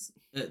whiz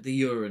at the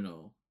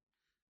urinal,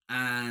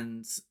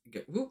 and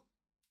it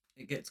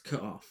gets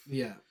cut off.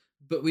 Yeah.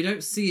 But we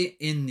don't see it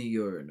in the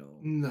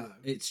urinal. No.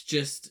 It's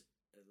just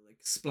like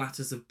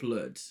splatters of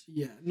blood.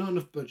 Yeah. Not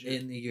enough budget.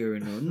 In the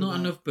urinal. Not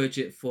No. enough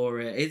budget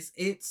for it.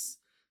 It's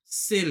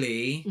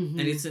silly, Mhm.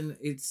 and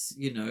it's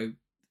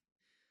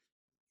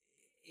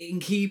in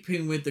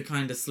keeping with the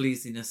kind of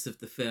sleaziness of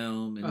the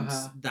film and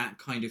that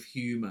kind of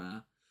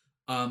humor.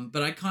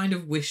 But I kind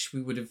of wish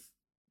we would have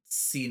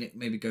seen it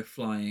maybe go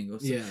flying or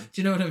something. Yeah.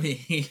 Do you know what I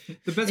mean?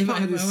 The best If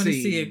part of I this want to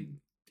scene... see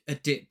a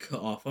dick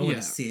cut off. I want Yeah.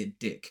 to see a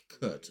dick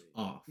cut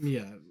off.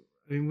 Yeah.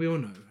 I mean, we all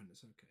know, and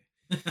it's okay.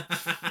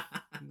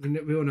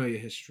 We all know your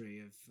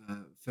history of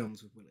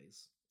films with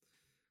willies.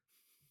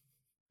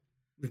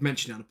 We've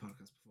mentioned it on a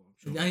podcast before.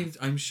 I'm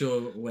sure. I'm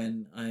sure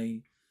when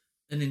I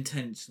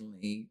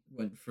unintentionally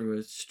went through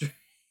a string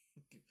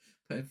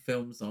putting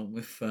films on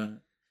with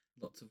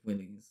lots of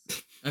willies.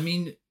 I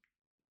mean,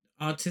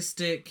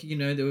 artistic,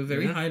 they were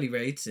very highly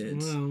rated.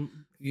 Well,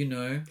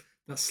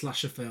 That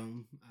slasher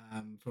film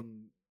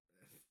from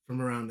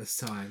around this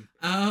time.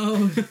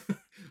 Oh,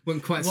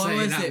 wouldn't quite what say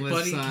was that it? was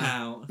Body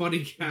count.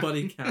 Body count.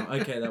 Body count.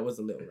 Okay, that was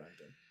a little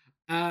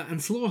random.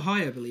 And Slaughter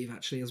High, I believe,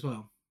 actually as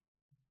well.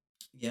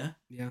 Yeah.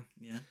 Yeah.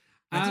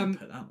 I didn't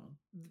put that on.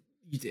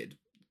 You did.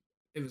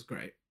 It was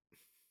great.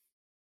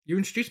 You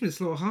introduced me to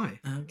Slaughter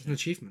High. Okay. It's an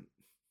achievement.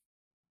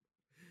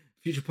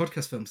 Future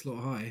podcast film,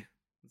 Slaughter High,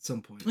 at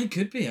some point. It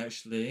could be,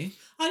 actually.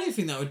 I don't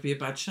think that would be a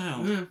bad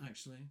shout,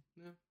 actually.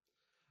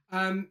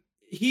 Yeah.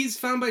 He's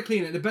found by a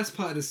cleaner. The best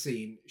part of the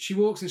scene, she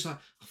walks in, she's like,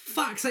 oh,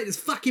 fuck's sake, there's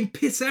fucking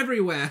piss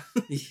everywhere.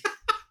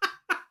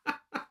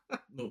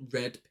 Not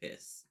red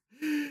piss.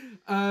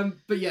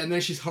 But yeah, and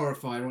then she's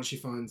horrified once she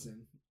finds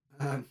him.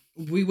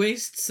 We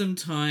waste some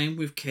time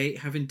with Kate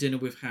having dinner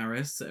with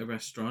Harris at a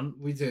restaurant.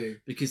 We do.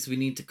 Because we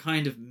need to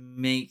kind of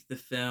make the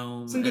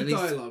film Some good at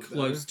least dialogue,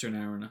 close though. to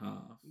an hour and a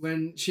half.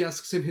 When she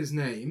asks him his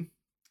name,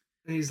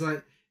 and he's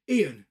like,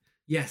 Ian,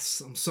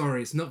 yes, I'm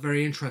sorry, it's not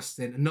very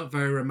interesting and not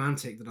very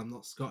romantic that I'm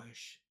not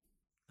Scottish.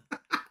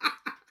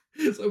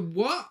 It's like,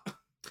 what?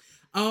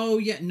 Oh,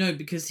 yeah, no,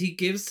 because he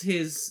gives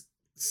his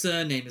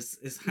surname as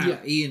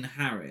Ian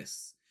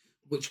Harris,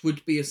 which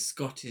would be a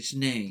Scottish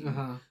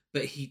name,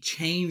 but he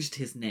changed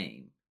his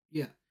name.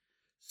 Yeah.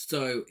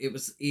 So it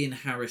was Ian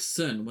Harris'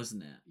 son,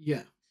 wasn't it?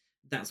 Yeah.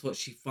 That's what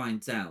she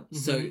finds out.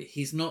 So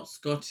he's not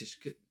Scottish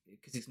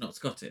because he's not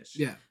Scottish.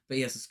 Yeah. But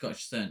he has a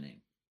Scottish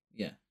surname.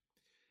 Yeah.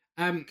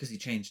 Because he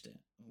changed it.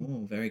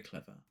 Oh, very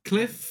clever.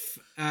 Cliff.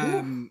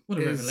 What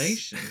a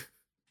revelation.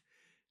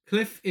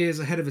 Cliff is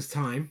ahead of his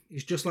time.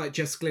 He's just like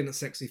Jess Glynn at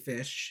Sexy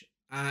Fish.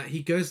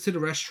 He goes to the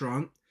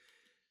restaurant,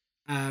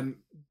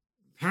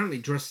 apparently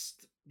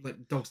dressed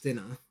like dog's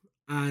dinner,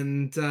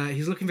 and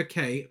he's looking for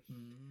Kate.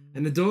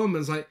 And the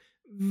doorman's like,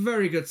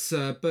 very good,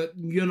 sir, but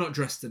you're not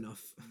dressed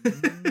enough.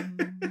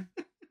 And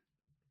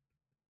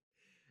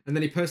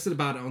then he posted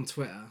about it on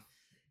Twitter.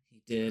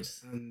 He did.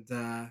 And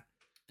then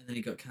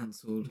he got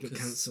cancelled. Got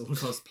cancelled.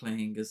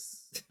 Cosplaying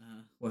as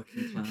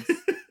working class.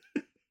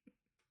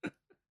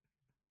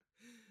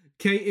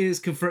 Kate is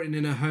confronted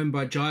in her home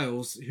by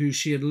Giles, who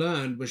she had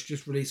learned was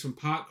just released from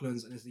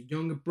Parklands and is the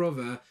younger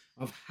brother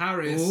of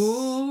Harris,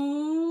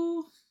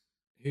 who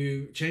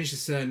changed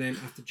his surname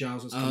after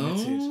Giles was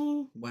committed.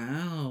 Oh,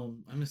 wow.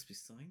 I must be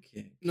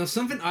psychic. Now,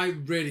 something I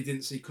really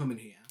didn't see coming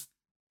here.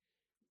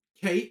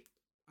 Kate,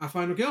 our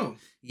final girl.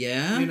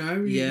 Yeah.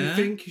 You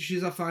think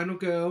she's our final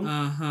girl.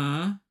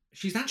 Uh-huh.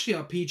 She's actually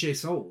our PJ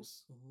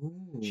Souls.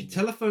 Ooh. She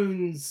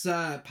telephones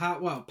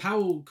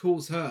Powell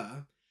calls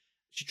her.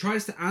 She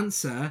tries to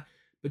answer,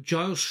 but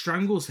Giles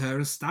strangles her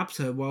and stabs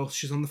her while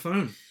she's on the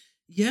phone.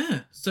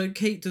 Yeah. So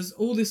Kate does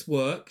all this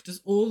work, does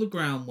all the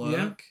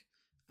groundwork,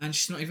 and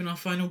she's not even our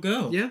final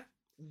girl. Yeah.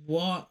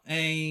 What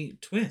a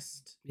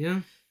twist.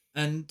 Yeah.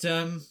 And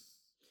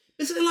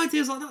it's little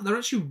ideas like that. They're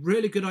actually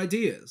really good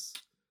ideas.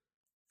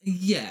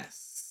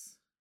 Yes.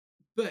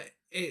 But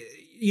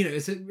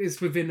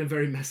it's within a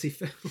very messy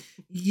film.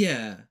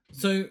 Yeah.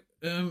 So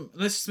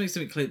let's just make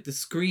something clear. The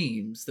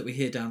screams that we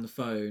hear down the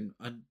phone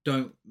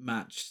don't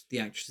match the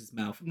actress's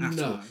mouth at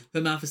all. Her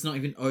mouth is not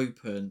even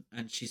open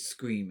and she's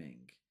screaming.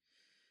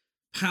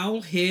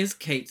 Powell hears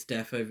Kate's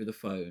death over the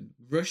phone,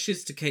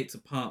 rushes to Kate's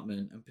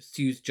apartment and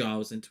pursues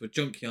Giles into a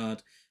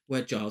junkyard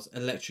where Giles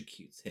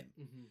electrocutes him.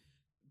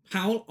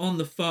 Powell on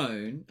the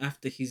phone,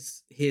 after he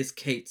hears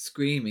Kate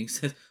screaming,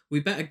 says, "We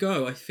better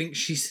go. I think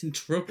she's in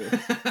trouble."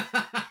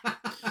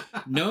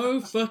 No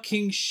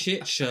fucking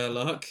shit,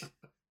 Sherlock.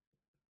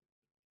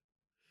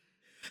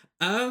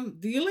 The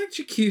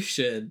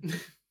electrocution.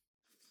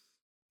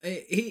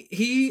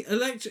 He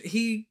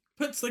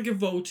puts like a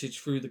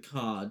voltage through the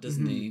car,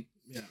 doesn't he?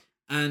 Yeah.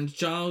 And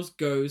Giles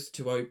goes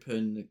to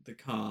open the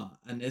car,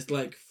 and there's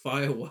like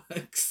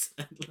fireworks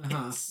and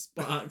like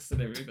sparks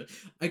and everything.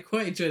 I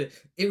quite enjoyed it.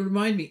 It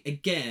reminded me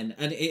again,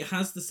 and it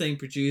has the same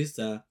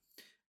producer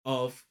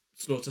of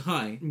Slaughter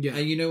High. Yeah.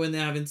 And you know when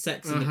they're having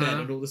sex in the bed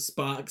Uh-huh. and all the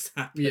sparks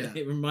happen? Yeah.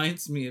 It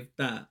reminds me of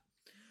that.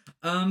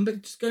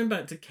 But just going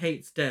back to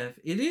Kate's death,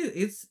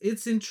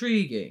 it's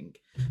intriguing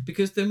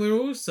because then we're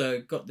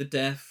also got the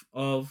death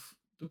of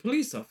the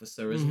police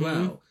officer as Mhm.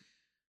 well,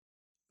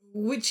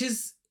 which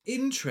is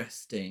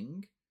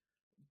interesting.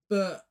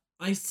 But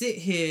I sit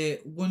here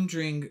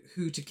wondering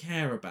who to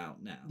care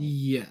about now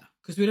Yeah.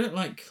 because we don't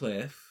like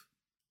Cliff.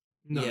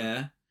 No.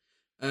 Yeah.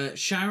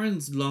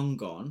 Sharon's long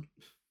gone.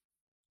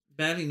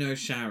 Barely know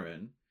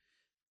Sharon.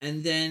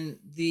 And then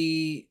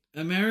the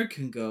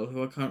American girl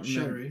who I can't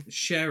remember,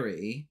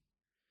 Sherry,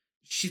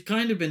 she's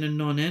kind of been a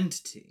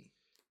non-entity.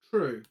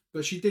 True,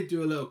 but she did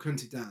do a little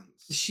cunty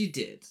dance. She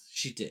did.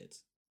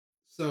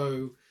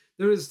 So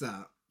there is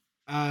that.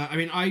 I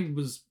mean, I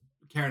was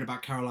caring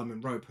about Caroline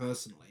Monroe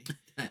personally.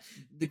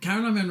 The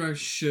Caroline Monroe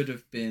should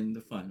have been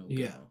the final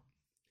girl.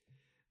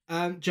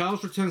 Yeah.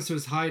 Giles returns to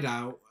his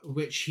hideout,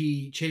 which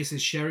he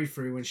chases Sherry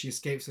through when she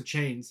escapes her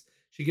chains.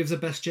 She gives her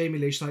best Jamie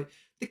Lee. She's like,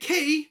 "The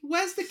key?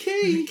 Where's the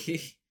key?" The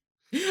key.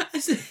 I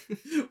said,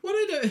 what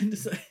I don't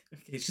understand.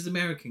 Okay, she's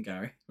American,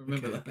 Gary.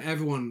 Remember Okay, that. but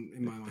everyone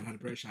in my mind had a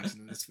British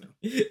accent in this film.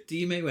 Do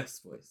you Mae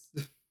West voice?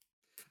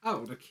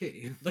 Oh, the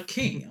key. The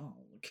king.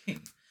 Oh, the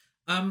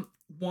king.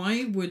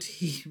 Why would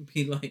he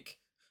be like,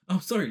 "Oh,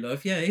 sorry,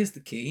 love. Yeah, here's the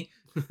key.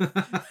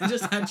 I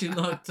just had you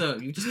locked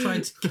up. You just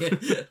tried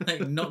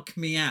to knock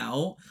me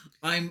out.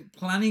 I'm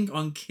planning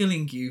on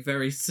killing you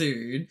very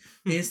soon.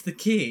 Here's the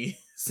key.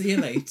 See you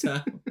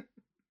later."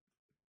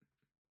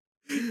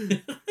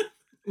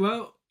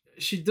 Well,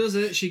 she does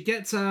it. She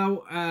gets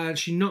out and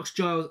she knocks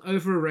Giles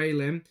over a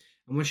railing.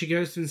 And when she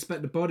goes to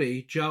inspect the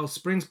body, Giles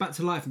springs back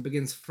to life and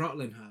begins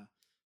throttling her.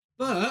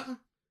 But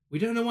we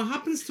don't know what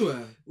happens to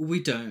her.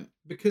 We don't.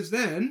 Because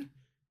then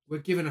we're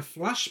given a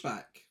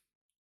flashback.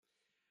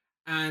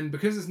 And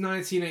because it's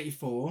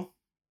 1984,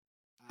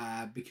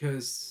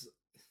 because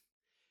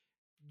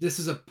this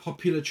is a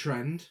popular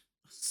trend.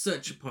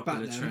 Such a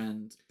popular Back then.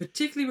 trend.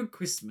 Particularly with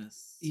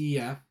Christmas.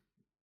 Yeah.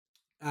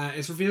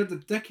 It's revealed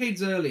that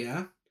decades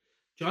earlier,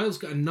 Giles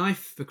got a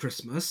knife for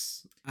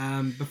Christmas.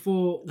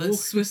 Before A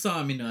Swiss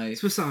Army knife.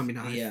 Swiss Army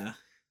knife. Yeah.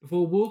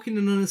 Before walking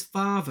in on his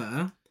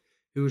father,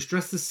 who was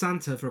dressed as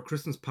Santa for a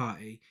Christmas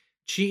party,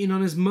 cheating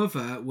on his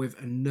mother with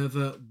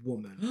another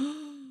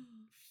woman.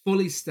 Full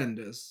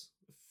EastEnders.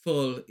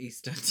 Full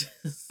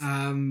EastEnders.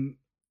 Um,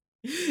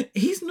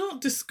 He's not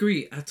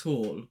discreet at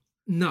all.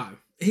 no.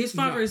 His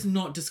father No. is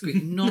not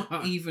discreet. Not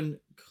No. even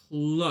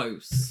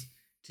close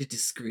to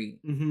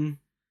discreet. Mm-hmm.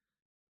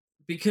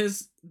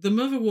 Because the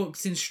mother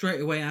walks in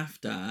straight away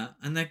after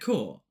and they're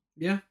caught.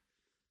 Yeah.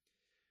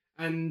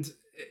 And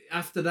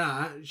after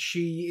that,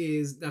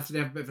 after they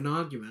have a bit of an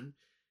argument,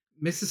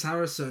 Mrs.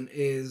 Harrison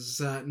is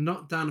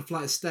knocked down a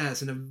flight of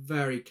stairs in a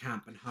very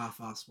camp and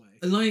half-assed way.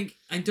 Like,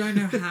 I don't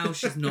know how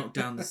she's knocked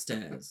down the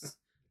stairs.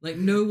 Like,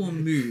 no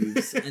one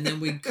moves. And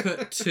then we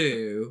cut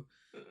to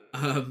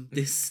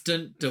this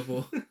stunt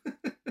double.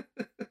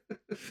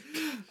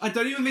 I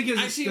don't even think it's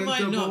Actually, a it might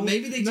stunt not. double.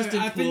 Maybe they just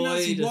I think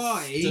that's employed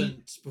why. a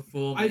stunt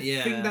performer. I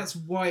Yeah. think that's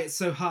why it's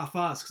so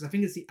half-assed, because I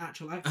think it's the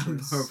actual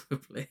actress.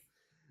 Probably.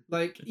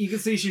 Like, you can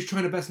see she's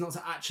trying her best not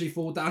to actually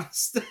fall down the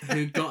stairs.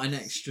 Who got an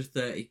extra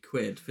 30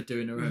 quid for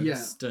doing her own Yeah.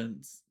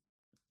 stunts.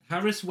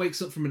 Harris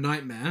wakes up from a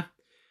nightmare,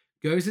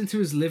 goes into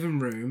his living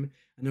room,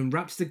 and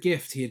unwraps the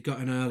gift he had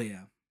gotten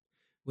earlier,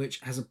 which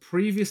has a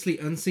previously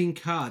unseen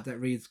card that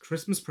reads,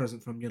 "Christmas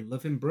present from your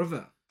loving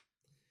brother."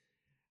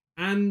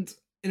 And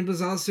in a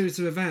bizarre series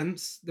of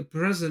events, the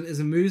present is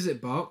a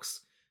music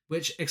box,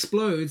 which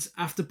explodes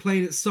after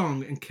playing its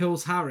song and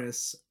kills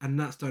Harris, and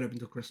that's Don't Open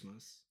Till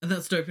Christmas. And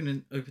that's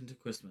open to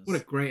Christmas. What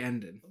a great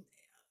ending.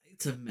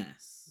 It's a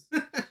mess.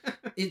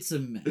 It's a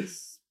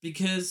mess.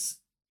 Because,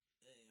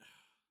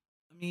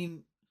 I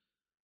mean,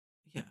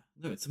 yeah,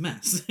 no, it's a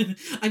mess.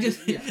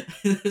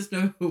 There's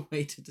no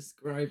way to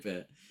describe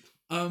it.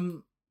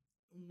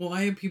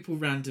 Why are people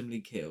randomly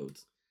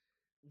killed?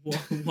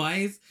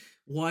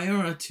 Why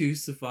are our two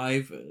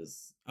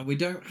survivors, and we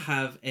don't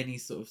have any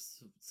sort of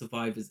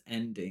survivors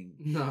ending.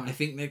 No. I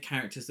think they're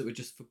characters that were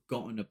just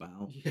forgotten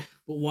about. Yeah.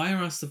 But why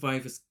are our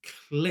survivors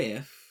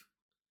Cliff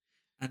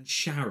and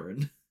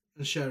Sharon?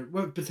 And Sherry.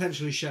 Well,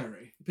 potentially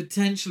Sherry.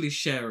 Potentially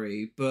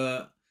Sherry,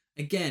 but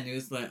again, it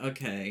was like,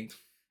 okay,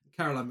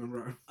 Caroline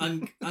Monroe.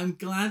 I'm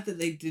glad that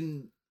they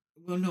didn't.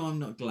 Well, no, I'm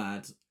not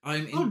glad.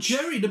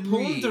 Jerry, the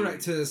porn intrigued.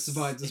 director,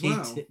 survived as He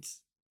well. did.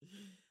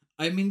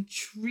 I'm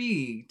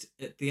intrigued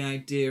at the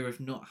idea of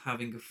not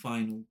having a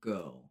final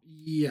girl,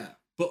 Yeah.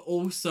 but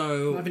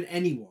also Not having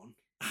anyone.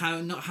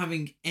 how not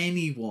having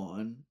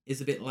anyone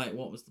is a bit like,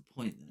 what was the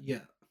point then?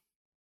 Yeah.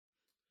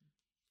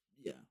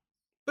 Yeah.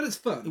 But it's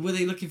fun. Were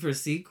they looking for a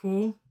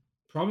sequel?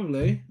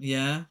 Probably.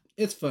 Yeah.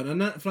 It's fun.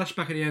 And that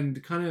flashback at the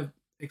end kind of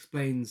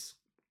explains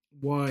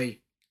why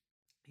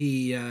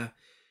he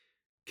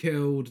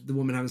killed the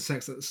woman having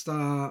sex at the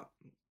start,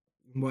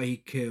 why he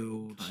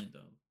killed Kind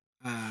of.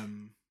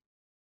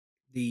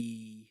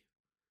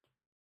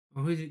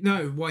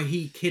 why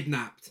he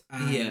kidnapped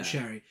Yeah.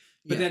 Sherry.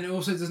 But Yeah. then it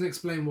also doesn't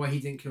explain why he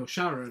didn't kill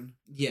Sharon.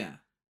 Yeah.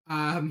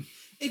 Um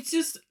It's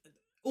just,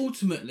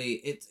 ultimately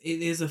it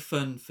is a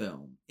fun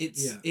film.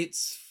 Yeah.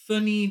 It's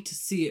funny to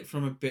see it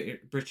from a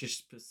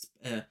British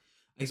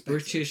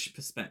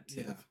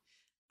perspective, Yeah.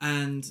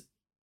 and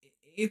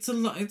it's a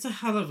lot. It's a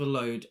hell of a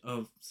load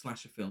of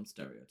slasher film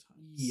stereotypes.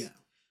 Yeah.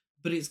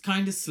 But it's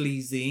kind of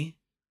sleazy,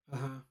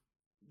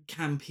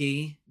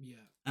 campy.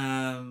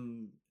 Yeah.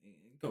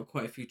 Got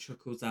quite a few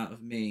chuckles out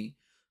of me.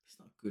 It's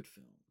not a good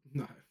film.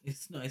 No.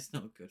 It's not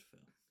a good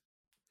film.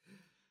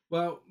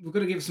 Well, we're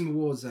going to give some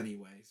awards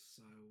anyway,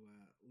 so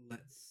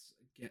let's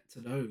get to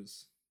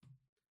those.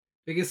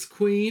 Biggest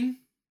queen?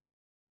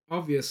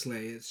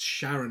 Obviously, it's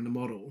Sharon the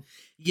model.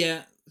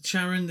 Yeah,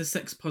 Sharon, the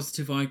sex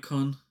positive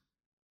icon.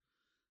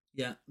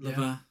 Yeah, love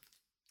her.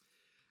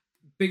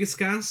 Biggest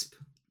gasp?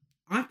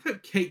 I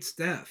put Kate's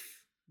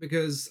death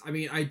because, I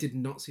mean, I did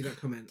not see that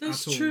comment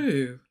That's at all.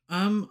 true.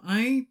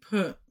 I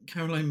put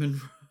Caroline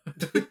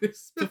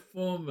Munro's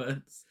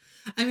performance.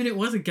 I mean, it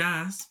was a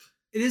gasp.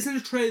 It is in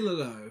a trailer,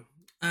 though.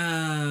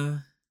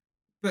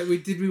 But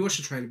did we watch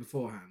the trailer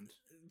beforehand?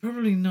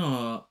 Probably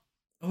not.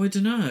 Oh, I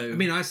don't know. I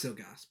mean, I still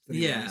gasped.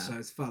 Anyway, yeah, so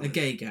it's valid. a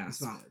gay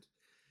gasp. It's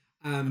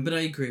valid. But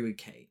I agree with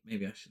Kate.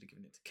 Maybe I should have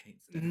given it to Kate.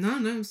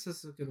 No,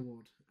 it's a good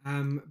award.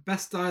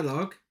 Best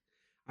dialogue.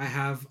 I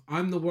have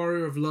I'm the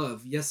warrior of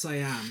love. Yes, I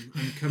am.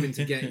 I'm coming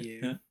to get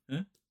you.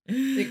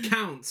 It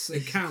counts.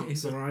 It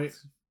counts, all right?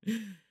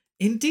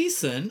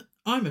 Indecent.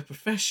 I'm a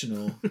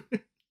professional.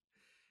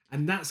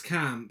 And that's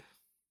camp.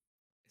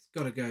 It's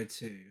got to go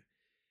to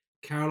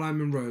Caroline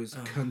Munro's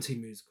cunty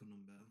musical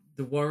number.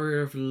 The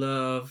warrior of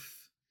love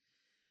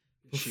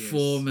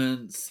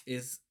performance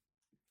is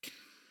camp.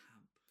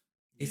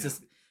 It's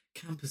just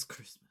camp as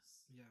Christmas.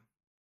 Yeah.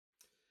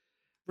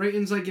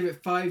 Ratings, I give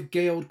it 5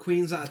 gay old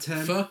queens out of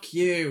 10. Fuck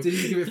you. Did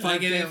you give it 5 I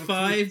give it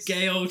 5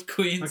 gay old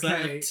queens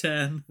out Okay. of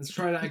 10. Let's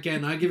try that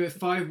again. I give it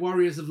 5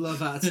 warriors of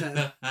love out of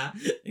 10. I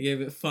give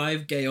it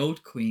 5 gay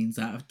old queens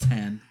out of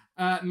 10.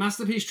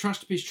 Masterpiece,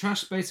 trashpiece,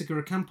 trash, basic, or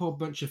a camp old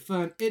bunch of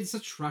fun. It's a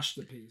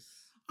trashpiece.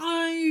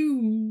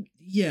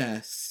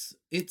 Yes.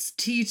 It's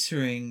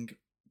teetering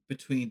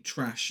between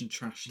trash and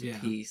trash to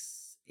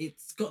piece.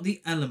 It's got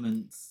the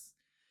elements.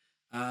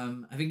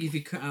 I think if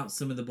you cut out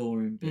some of the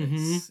boring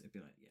bits, it'd be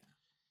like, yeah.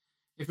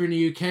 If you're in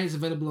the UK, it's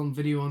available on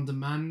video on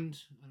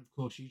demand, and of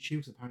course YouTube,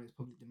 because apparently it's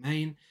public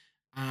domain.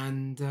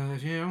 And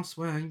if you're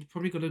elsewhere, you've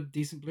probably got a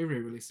decent Blu-ray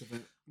release of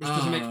it, which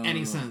doesn't make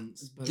any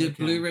sense. But the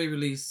Blu-ray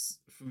release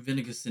from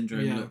Vinegar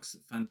Syndrome looks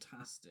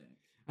fantastic.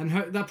 And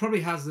that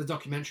probably has the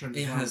documentary on it.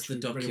 It as well, has the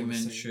which we really wanna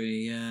see.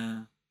 documentary,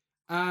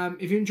 yeah.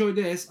 If you enjoyed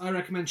this, I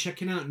recommend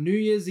checking out New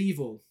Year's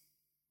Evil.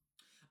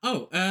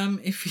 Oh,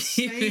 if you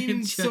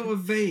Same sort of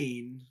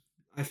vein,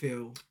 I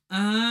feel.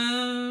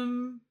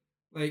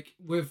 Like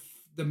with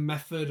the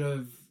method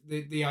of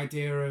the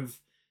idea of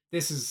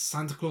this is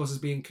Santa Claus is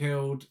being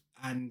killed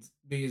and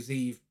New Year's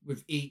Eve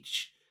with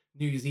each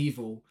New Year's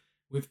Evil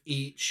with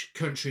each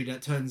country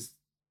that turns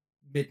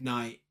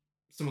midnight,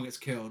 someone gets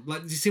killed.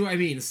 Like, do you see what I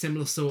mean? A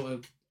similar sort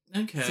of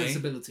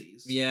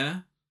sensibilities.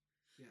 Yeah.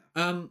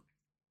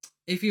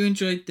 If you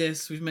enjoyed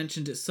this, we've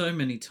mentioned it so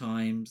many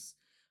times.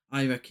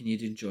 I reckon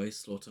you'd enjoy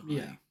Slaughter High.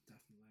 Yeah,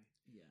 definitely.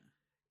 Yeah.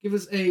 Give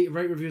us a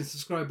rate, review, and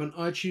subscribe on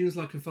iTunes,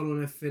 like and follow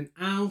on everything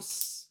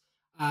else.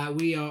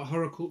 We are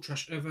Horror Cult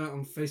Trash Ever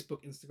on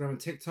Facebook, Instagram, and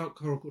TikTok.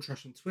 Horror Cult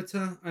Trash on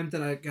Twitter. I'm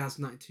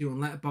Gaz92 on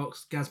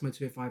Letterboxd,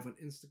 Gazmo205 on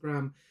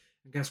Instagram,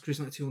 and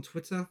GazCruise92 on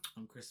Twitter.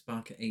 I'm Chris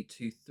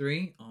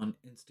Barker823 on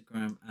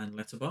Instagram and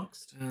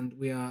Letterboxd. And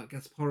we are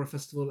Gasp Horror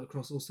Festival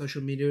across all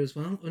social media as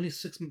well. Only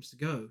 6 months to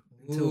go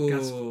until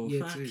Gasp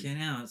Year 2. Fucking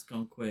hell, it's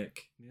gone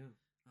quick. Yeah.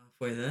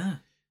 Halfway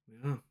there.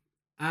 We are.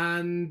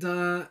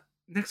 And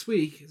next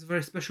week is a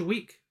very special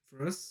week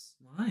for us.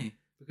 Why?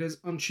 Because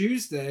on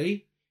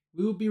Tuesday,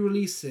 we will be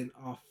releasing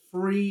our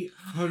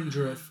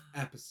 300th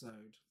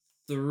episode.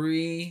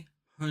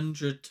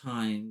 300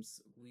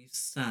 times we've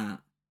sat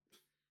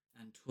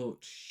and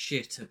talked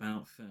shit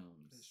about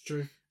films. It's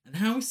true. And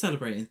how are we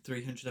celebrating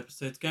 300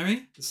 episodes,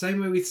 Gary? The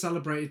same way we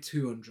celebrated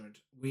 200.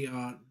 We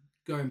are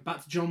going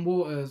back to John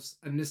Waters,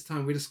 and this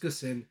time we're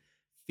discussing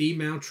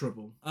Female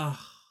Trouble.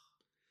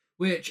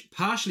 Which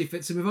partially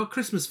fits in with our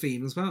Christmas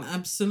theme as well.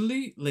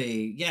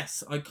 Absolutely.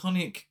 Yes,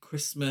 iconic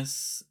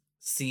Christmas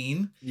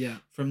scene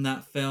from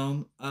that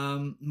film.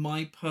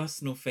 My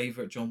personal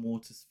favourite John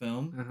Waters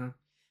film.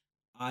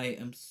 I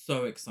am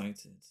so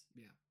excited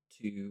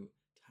to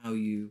tell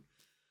you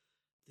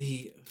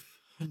the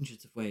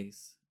hundreds of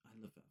ways I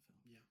love that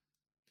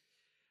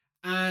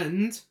film.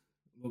 And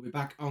we'll be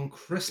back on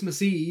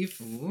Christmas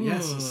Eve. Ooh,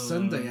 yes, a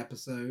Sunday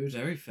episode.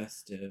 Very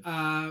festive.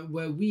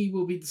 Where we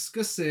will be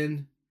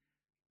discussing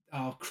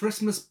our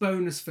Christmas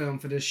bonus film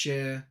for this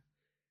year.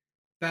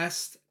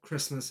 Best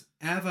Christmas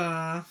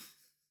ever.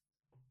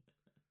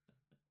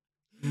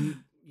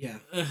 Yeah.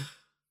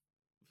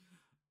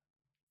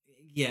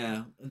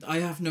 Yeah, I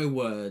have no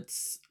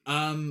words.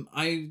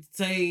 I'd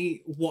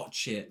say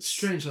watch it.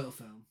 Strange little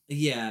film.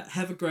 Yeah,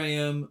 Heather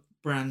Graham,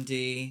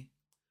 Brandy,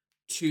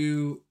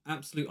 2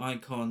 absolute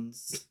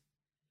icons.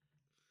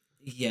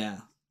 Yeah.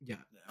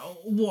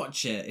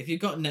 Watch it. If you've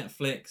got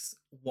Netflix,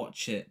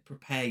 watch it.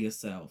 Prepare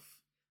yourself.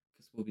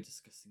 Because we'll be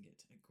discussing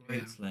it at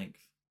great length.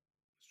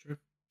 That's true.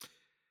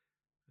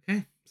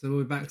 Okay, so we'll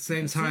be back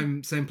same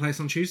time, same place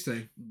on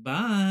Tuesday.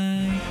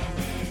 Bye.